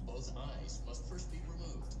 both eyes must first be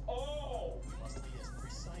removed. Oh! We must be as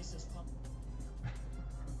precise as possible.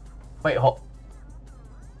 Wait, hold.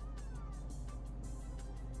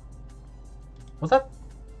 Was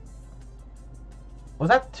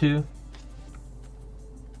that two?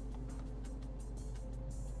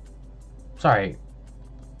 Sorry.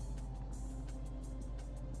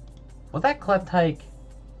 Was that Kleptyke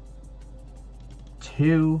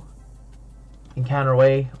 2 encounter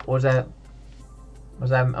away? Or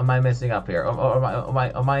am I messing up here? Or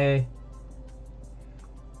am I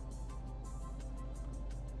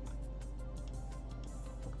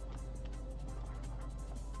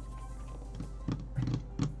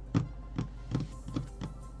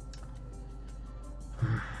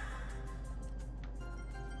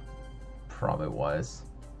Probably was.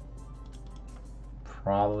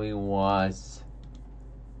 Probably was.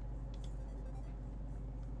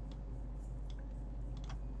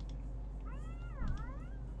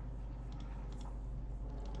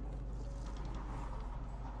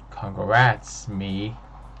 Congrats, me.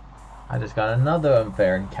 I just got another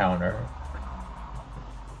unfair encounter.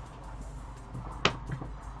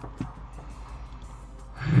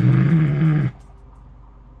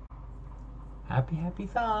 Happy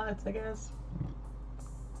thoughts, I guess.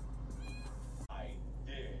 I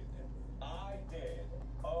did.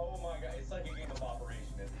 Oh my god, it's like a game of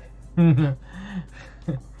Operation, isn't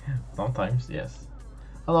it? Sometimes, yes.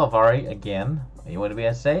 Hello, Vari, again. You want to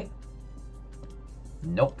be SA?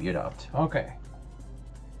 Nope, you don't. Okay.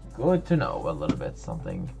 Good to know a little bit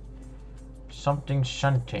something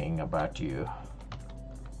shunting about you.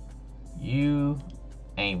 You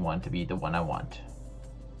ain't want to be the one I want.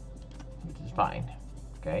 Which is fine.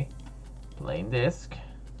 Okay. Plain disc.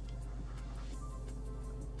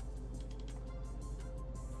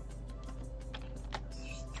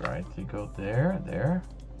 Let's try to go there.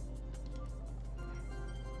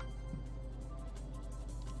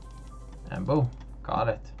 And boom. Got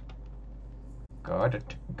it. Got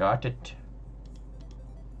it. Got it.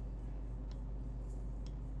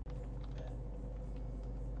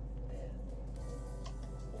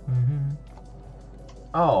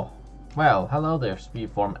 Oh, well, hello there,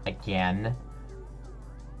 Speedform again.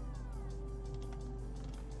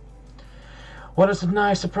 What a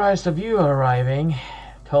nice surprise of you arriving.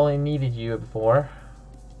 Totally needed you before.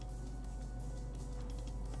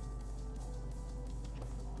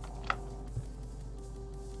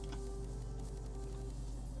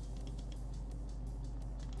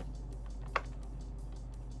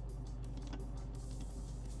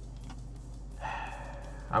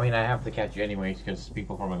 I mean, I have to catch you anyways, because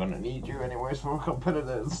people are gonna need you anyways for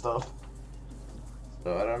competitive and stuff.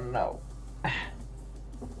 So I don't know.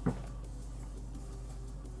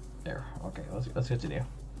 There. Okay, let's continue.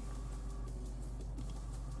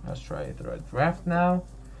 Let's try the red draft now.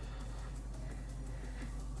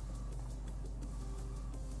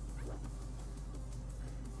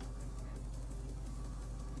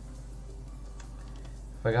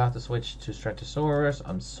 Forgot to switch to Stratosaurus.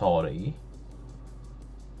 I'm sorry.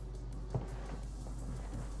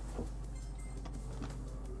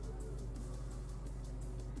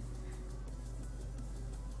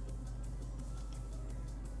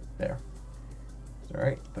 There.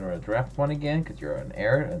 Alright, throw a draft one again because you're an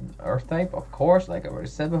air and earth type, of course, like I already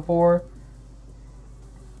said before.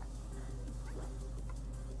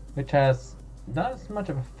 Which has not as much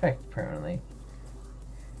of effect apparently.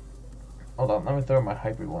 Hold on, let me throw my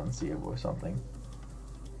hybrid one and see if it was something.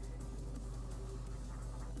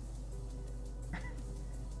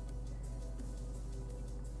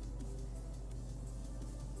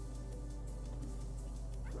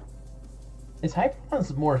 Is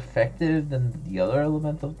Hypermon's more effective than the other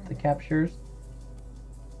elemental it captures?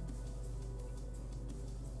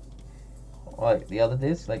 Like the other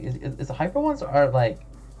discs? Like is the Hyper ones are like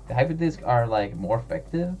the Hyper discs are like more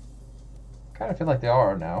effective? I kinda feel like they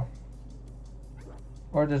are now.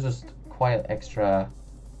 Or they're just quite extra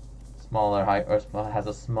smaller height or has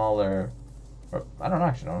a smaller or I don't know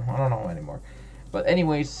actually I don't know anymore. But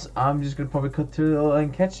anyways, I'm just gonna probably cut to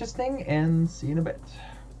and catch this thing and see you in a bit.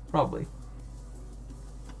 Probably.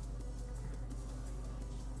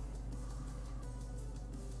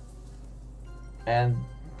 And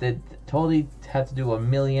they totally had to do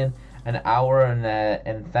an hour and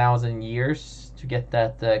 1,000 years to get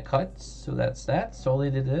that cut. So that's that. Totally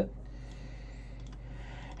did it.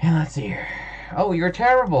 And let's see here. Oh, you're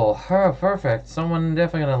terrible. Oh, perfect. Someone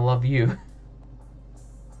definitely gonna love you.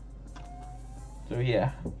 So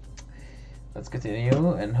yeah, let's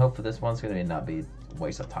continue and hope for this one's gonna not be a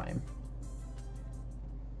waste of time.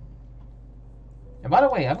 And by the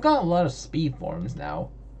way, I've got a lot of speed forms now.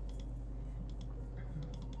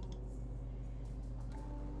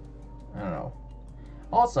 I don't know.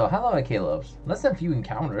 Also, hello, Calebs. Less than a few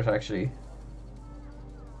encounters, actually.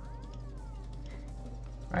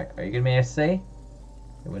 Alright, are you gonna be an SA? You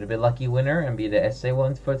would have been lucky winner and be the SA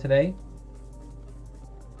one for today?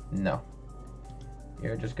 No.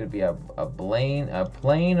 You're just gonna be a plain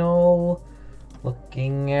old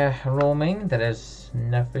looking roaming that is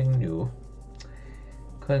nothing new.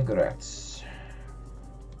 Congrats.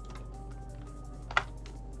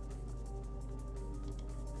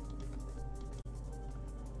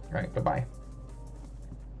 Alright, goodbye.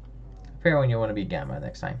 Fair when you want to be Gamma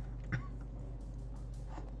next time.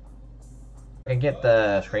 I can get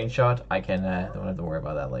the screenshot. I can, don't have to worry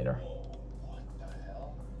about that later.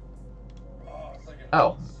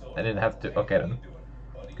 Oh, I didn't have to. Okay then.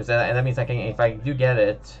 Because that means I can, if I do get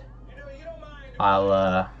it,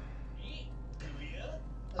 I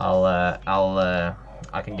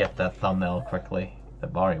can get the thumbnail quickly. The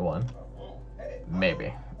Vari one.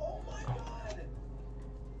 Maybe.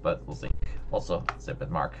 But we'll see. Also, zip it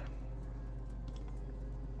mark.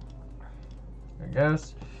 There it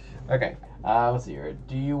goes. Okay, let's see here.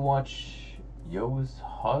 Do you watch Yo's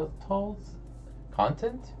Hotels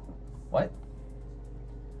content? What?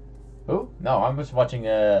 Who? No, I'm just watching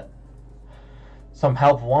some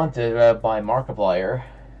Help Wanted by Markiplier.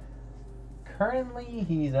 Currently,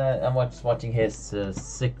 he's I'm just watching his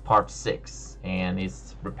sick part 6, and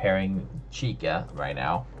he's repairing Chica right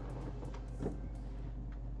now.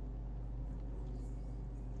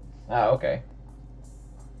 Oh, okay.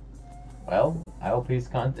 Well, I hope his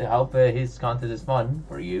content is fun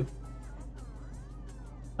for you.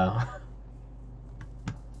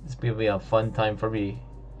 This will be a fun time for me.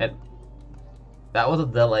 And that was a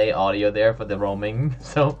delay audio there for the roaming.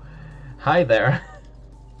 So, hi there.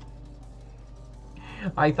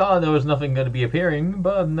 I thought there was nothing going to be appearing,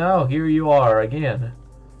 but now here you are again.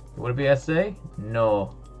 Would it be SA?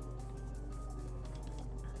 No.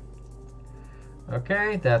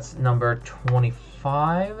 Okay, that's number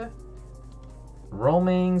 25.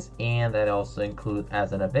 Roamings, and that also includes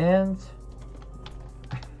as an event.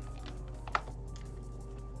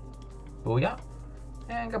 Booyah.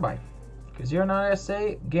 And goodbye. Because you're not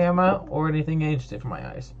SA, Gamma, or anything interesting for my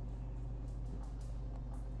eyes.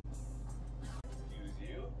 Use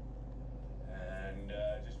you. And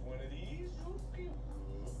just one of these.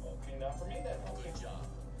 Okay, not for me then. Good job.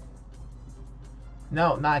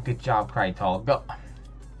 No, not good job, Crytol. Go.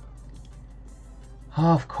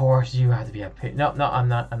 Of course, you have to be a pit. No, no, I'm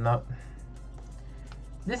not. I'm not.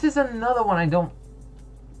 This is another one I don't.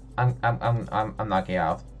 I'm not gay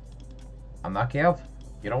out. I'm not gay out.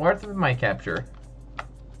 You don't worth my capture.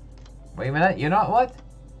 Wait a minute. You know what?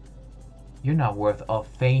 You're not worth of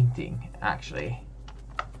fainting, actually.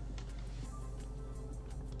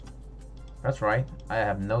 That's right. I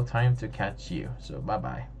have no time to catch you. So bye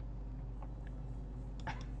bye.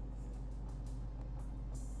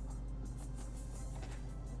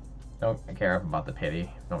 Don't care about the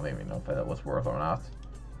pity. Don't even know if that was worth or not.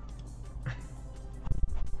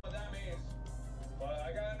 What that means. But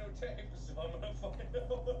I got no tape, so I'm gonna find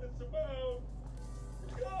out what it's about.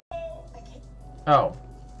 Go! Oh.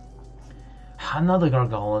 Another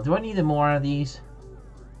Gargolem. Do I need more of these?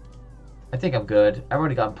 I think I'm good. I've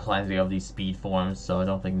already got plenty of these speed forms, so I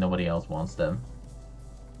don't think nobody else wants them.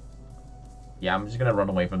 Yeah, I'm just gonna run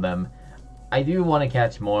away from them. I do want to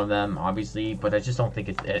catch more of them, obviously, but I just don't think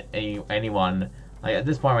it's anyone. Like, at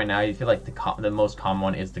this point right now, I feel like the most common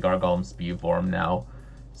one is the Gargolem speed form now.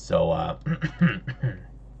 So,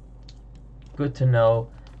 good to know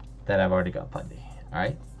that I've already got plenty.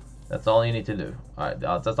 Alright? That's all you need to do. Alright,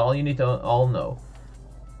 that's all you need to all know.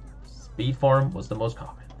 Speed form was the most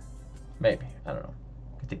common. Maybe. I don't know.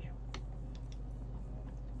 Continue.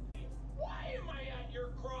 Why am I at your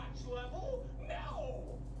crotch level?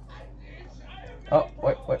 No! Oh,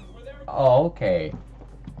 wait. Oh, okay.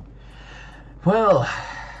 Well,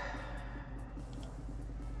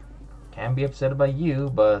 can't be upset about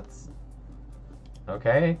you, but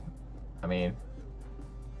okay. I mean,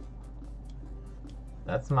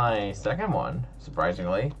 that's my second one,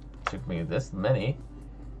 surprisingly. It took me this many,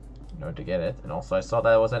 to get it. And also I saw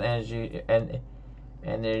that it was an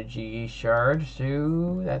energy shard,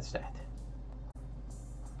 so that's that.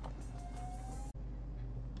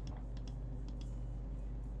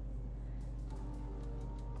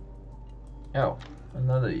 Oh,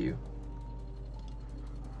 another you.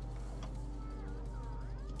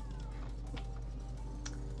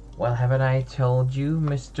 Well, haven't I told you,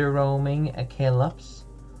 Mr. Roaming Acalypse?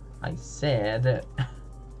 I said,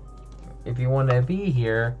 if you want to be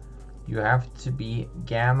here, you have to be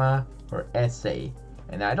Gamma or SA.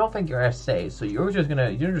 And I don't think you're SA, so you're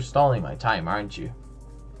just stalling my time, aren't you?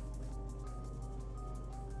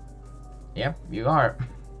 Yep, you are.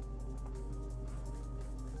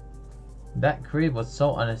 That creed was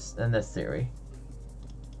so unnecessary.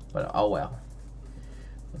 But oh well.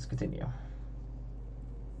 Let's continue.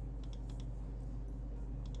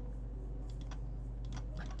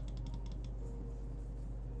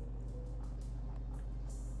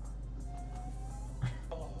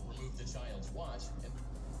 Remove the child's watch and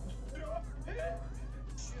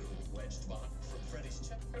shoe wedged behind from Freddy's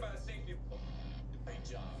chest. About a safety. Great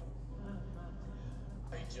job.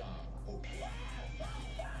 Great job.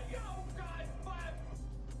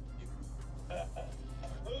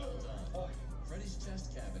 Oh, done. Freddy's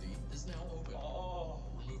chest cavity is now open.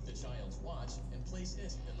 Remove the child's watch and place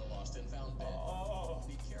it in the lost and found bin.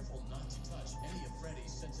 Be careful not to touch any of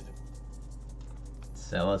Freddy's sensitive.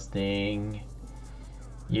 Celestine.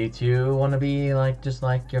 You two want to be just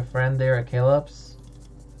like your friend there, Acalypse?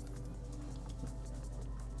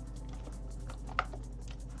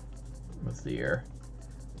 What's the year?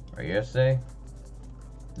 Are you SA?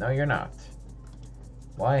 No, you're not.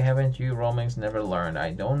 Why haven't you Roamings never learned?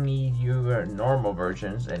 I don't need your normal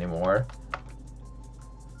versions anymore.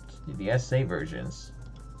 Just need the SA versions.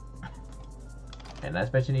 And I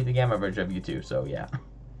especially need the Gamma version of you too, so yeah.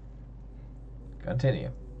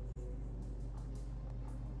 Continue.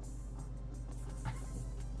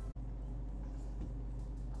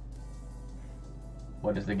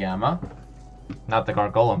 What is the Gamma? Not the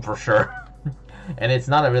Gargolem for sure. And it's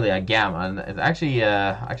not really a Gamma. And it's actually,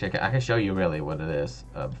 I can show you really what it is.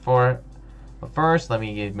 But first, let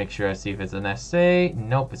me make sure I see if it's an SA.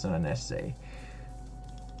 Nope, it's not an SA.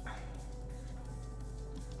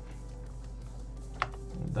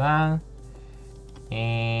 Done.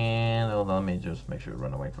 And hold on, let me just make sure to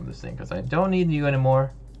run away from this thing because I don't need you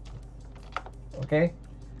anymore. Okay.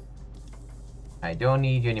 I don't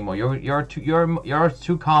need you anymore. You're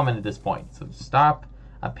too common at this point. So stop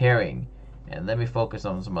appearing And let me focus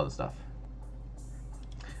on some other stuff.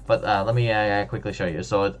 But let me quickly show you.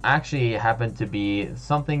 So it actually happened to be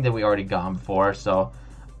something that we already got before. So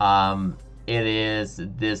it is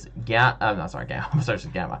this Gamma. I'm sorry,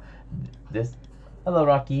 Gamma. This. Hello,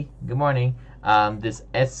 Rocky. Good morning. This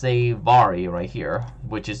Icigool Vari right here,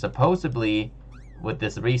 which is supposedly with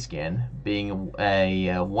this reskin being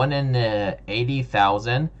a 1 in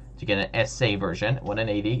 80,000 to get an SA version. 1 in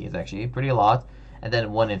 80 is actually pretty a lot, and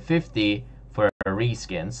then 1 in 50 for a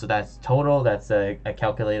reskin. So that's total. That's I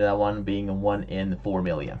calculated that one being a 1 in 4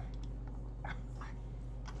 million.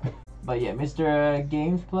 But yeah, Mr.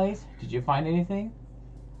 Games Place, did you find anything?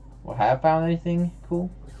 Or have found anything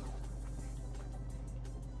cool?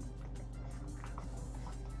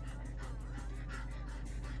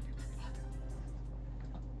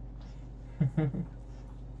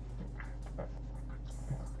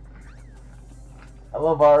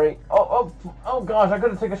 Hello, Vari. Oh gosh, I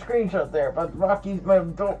could have taken a screenshot there, but Rocky's my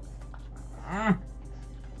don't. I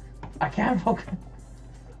can't focus.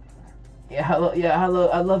 Yeah, hello.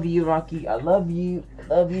 I love you, Rocky. I love you.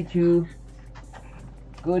 Love you too.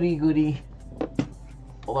 Goody.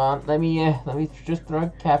 Hold on. Let me just throw a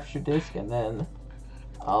capture disc, and then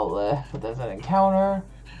I'll put that as an encounter.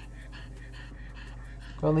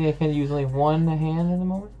 Currently, I can use only one hand at the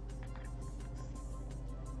moment.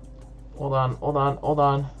 Hold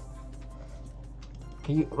on.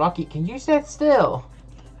 Rocky, can you sit still?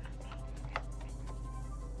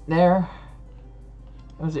 There.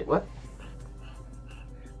 What was it? What?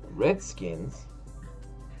 Redskins?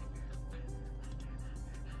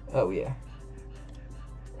 Oh, yeah.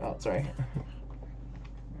 Oh, sorry.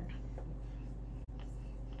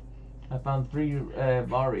 I found 3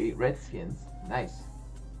 Vari Redskins. Nice.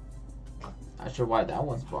 Not sure why that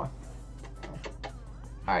one's blocked.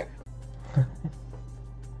 Alright.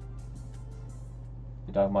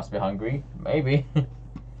 The dog must be hungry. Maybe.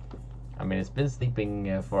 I mean, it's been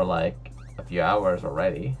sleeping for like a few hours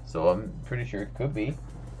already, so I'm pretty sure it could be.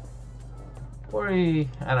 Or I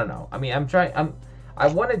don't know. I mean, I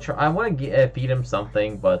want to feed him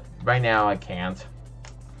something, but right now I can't.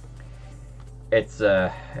 It's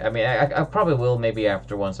I mean, I probably will maybe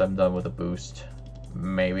after once I'm done with the boost,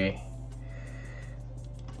 maybe.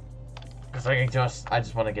 Cause I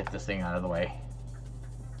just want to get this thing out of the way.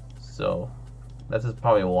 So this is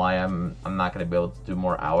probably why I'm not gonna be able to do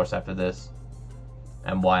more hours after this,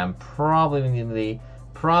 and why I'm probably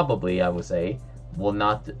I would say will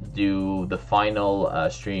not do the final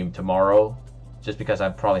stream tomorrow, just because I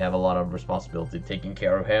probably have a lot of responsibility taking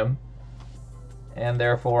care of him. And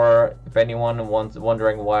therefore, if anyone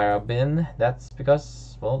wondering why I've been, that's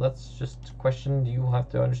because, well, that's just a question you have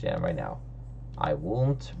to understand right now. I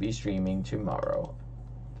won't be streaming tomorrow.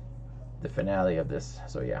 The finale of this.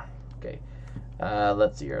 So yeah, okay.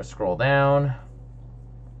 Let's see here. Scroll down.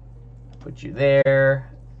 Put you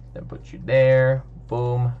there. Then put you there.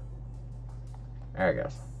 Boom. There it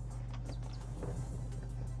goes.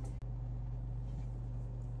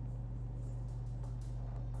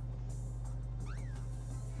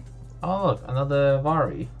 Oh look, another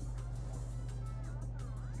Vari.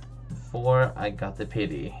 Before I got the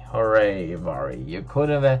pity. Hooray, Vari. You could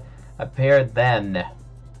have appeared then.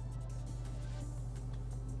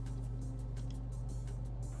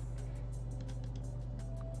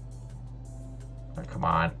 Oh, come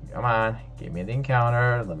on. Give me the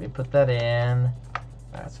encounter. Let me put that in.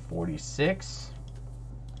 That's 46.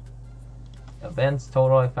 Events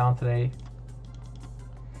total I found today.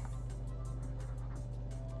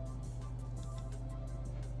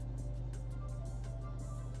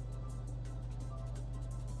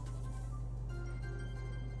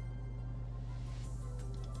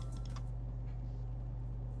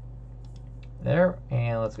 There,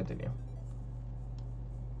 and let's continue.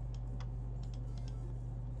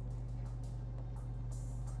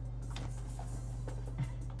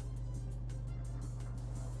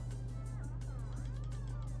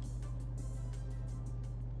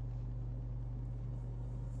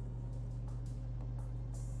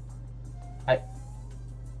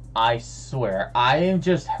 I swear, I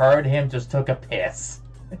just heard him just took a piss.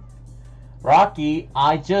 Rocky,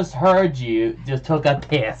 I just heard you just took a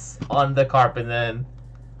piss on the carpet then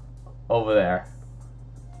over there.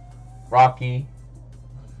 Rocky.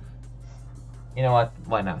 You know what?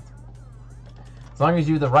 Why not? As long as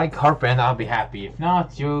you're the right carpet, I'll be happy. If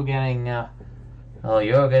not, you're getting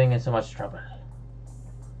you're getting in so much trouble.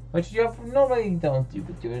 Which you normally don't do,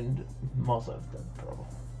 but you're in most of the trouble.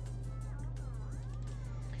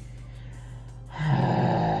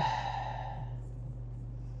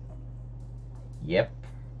 Yep,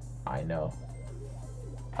 I know.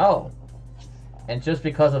 Oh, and just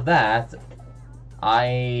because of that,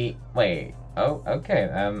 Wait. Oh, okay.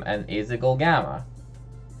 An Icigool Gamma.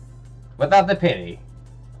 Without the pity.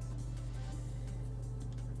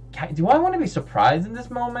 Do I want to be surprised in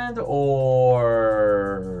this moment,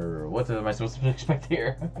 or what am I supposed to expect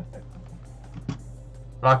here?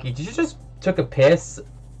 Rocky, did you just took a piss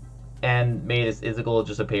and made his Icigool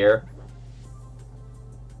just appear?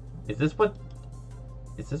 Is this what?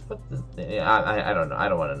 Is this what? I don't know. I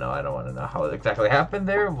don't want to know. I don't want to know how it exactly happened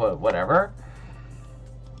there. But whatever.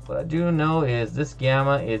 What I do know is this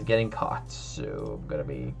Gamma is getting caught, so I'm gonna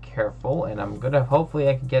be careful, and I'm gonna hopefully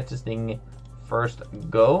I can get this thing first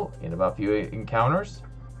go in about a few encounters.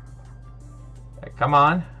 Come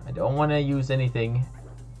on, I don't want to use anything.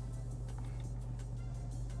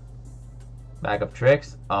 Bag of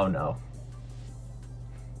tricks. Oh no.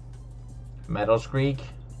 Metal Screak.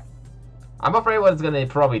 I'm afraid what it's gonna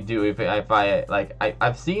probably do if I like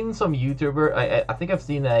I've seen some YouTuber. I think I've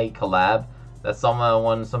seen a collab that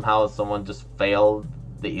someone just failed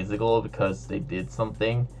the Icigool because they did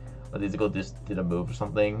something, or the Icigool just did a move or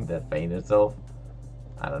something that fainted itself.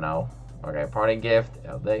 I don't know. Okay, parting gift.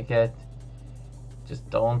 I'll take it. Just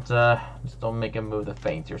don't make a move to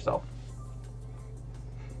faint yourself.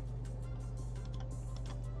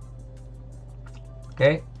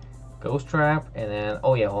 Okay, Ghost Trap, and then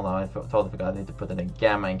oh yeah, hold on, I totally forgot I need to put in a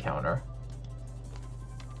Gamma encounter.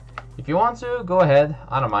 If you want to, go ahead.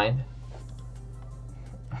 I don't mind.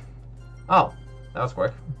 Oh, that was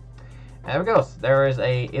quick. There it goes. There is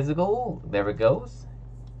a Icigool. There it goes.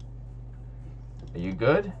 Are you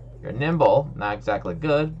good? You're nimble. Not exactly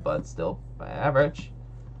good, but still average.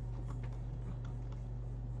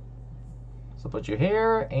 So put you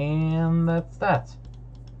here, and that's that.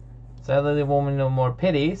 Sadly, there won't be no more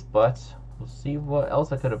pities, but we'll see what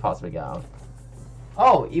else I could have possibly got.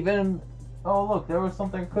 Oh, oh look, there was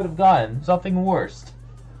something I could have gotten. Something worse.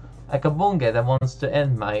 A Kabunga that wants to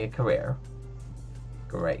end my career.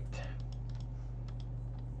 Great.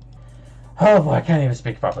 Oh boy, I can't even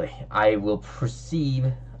speak properly. I will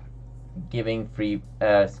proceed giving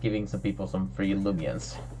some people some free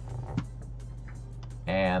Loomians.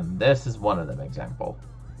 And this is one of them example.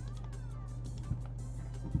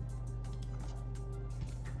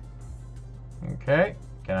 Okay,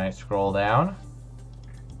 can I scroll down?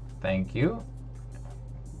 Thank you.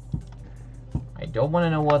 I don't want to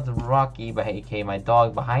know what Rocky, aka my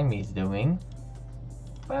dog behind me, is doing,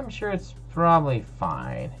 but I'm sure it's probably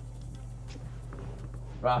fine.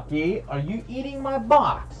 Rocky, are you eating my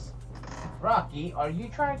box? Rocky, are you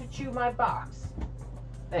trying to chew my box?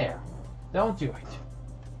 There, don't do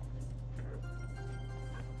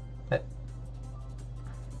it.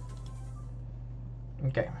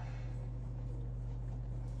 Okay.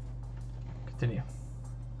 Continue.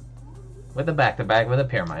 With the back with a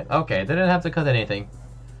pyramid. Okay, they didn't have to cut anything.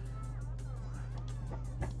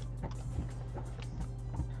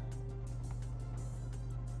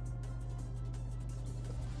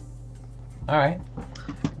 Alright.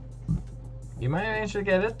 You might actually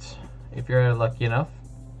get it if you're lucky enough.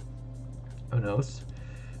 Who knows?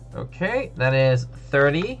 Okay, that is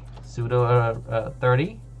 30. Pseudo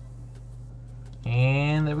 30.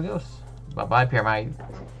 And there we go. Bye-bye, pyramid.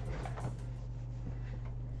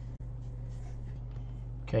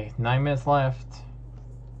 Okay, 9 minutes left.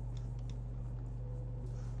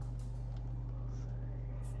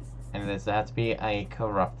 And this has to be a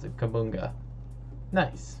corrupted Kabunga.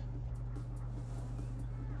 Nice.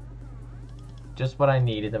 Just what I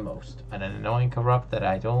needed the most. An annoying corrupt that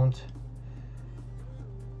I don't...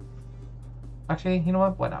 Actually, you know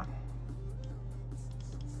what? Why not?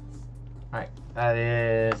 Alright, that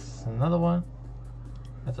is another one.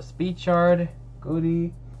 That's a speed shard.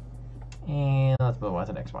 Goody. And let's move on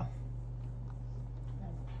to the next one.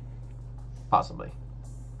 Possibly.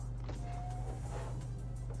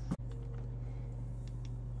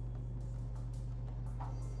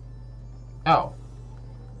 Oh.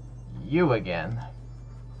 You again.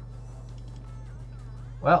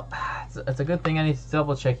 Well, it's a good thing I need to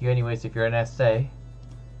double check you anyways if you're an SA. Are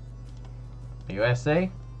you SA?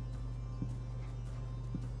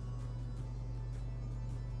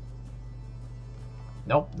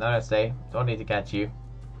 Nope, not SA. Don't need to catch you.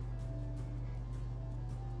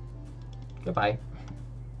 Goodbye.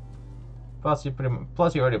 Plus,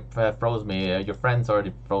 you already froze me. Your friends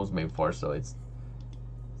already froze me before, so it's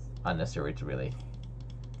unnecessary to really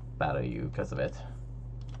battle you because of it.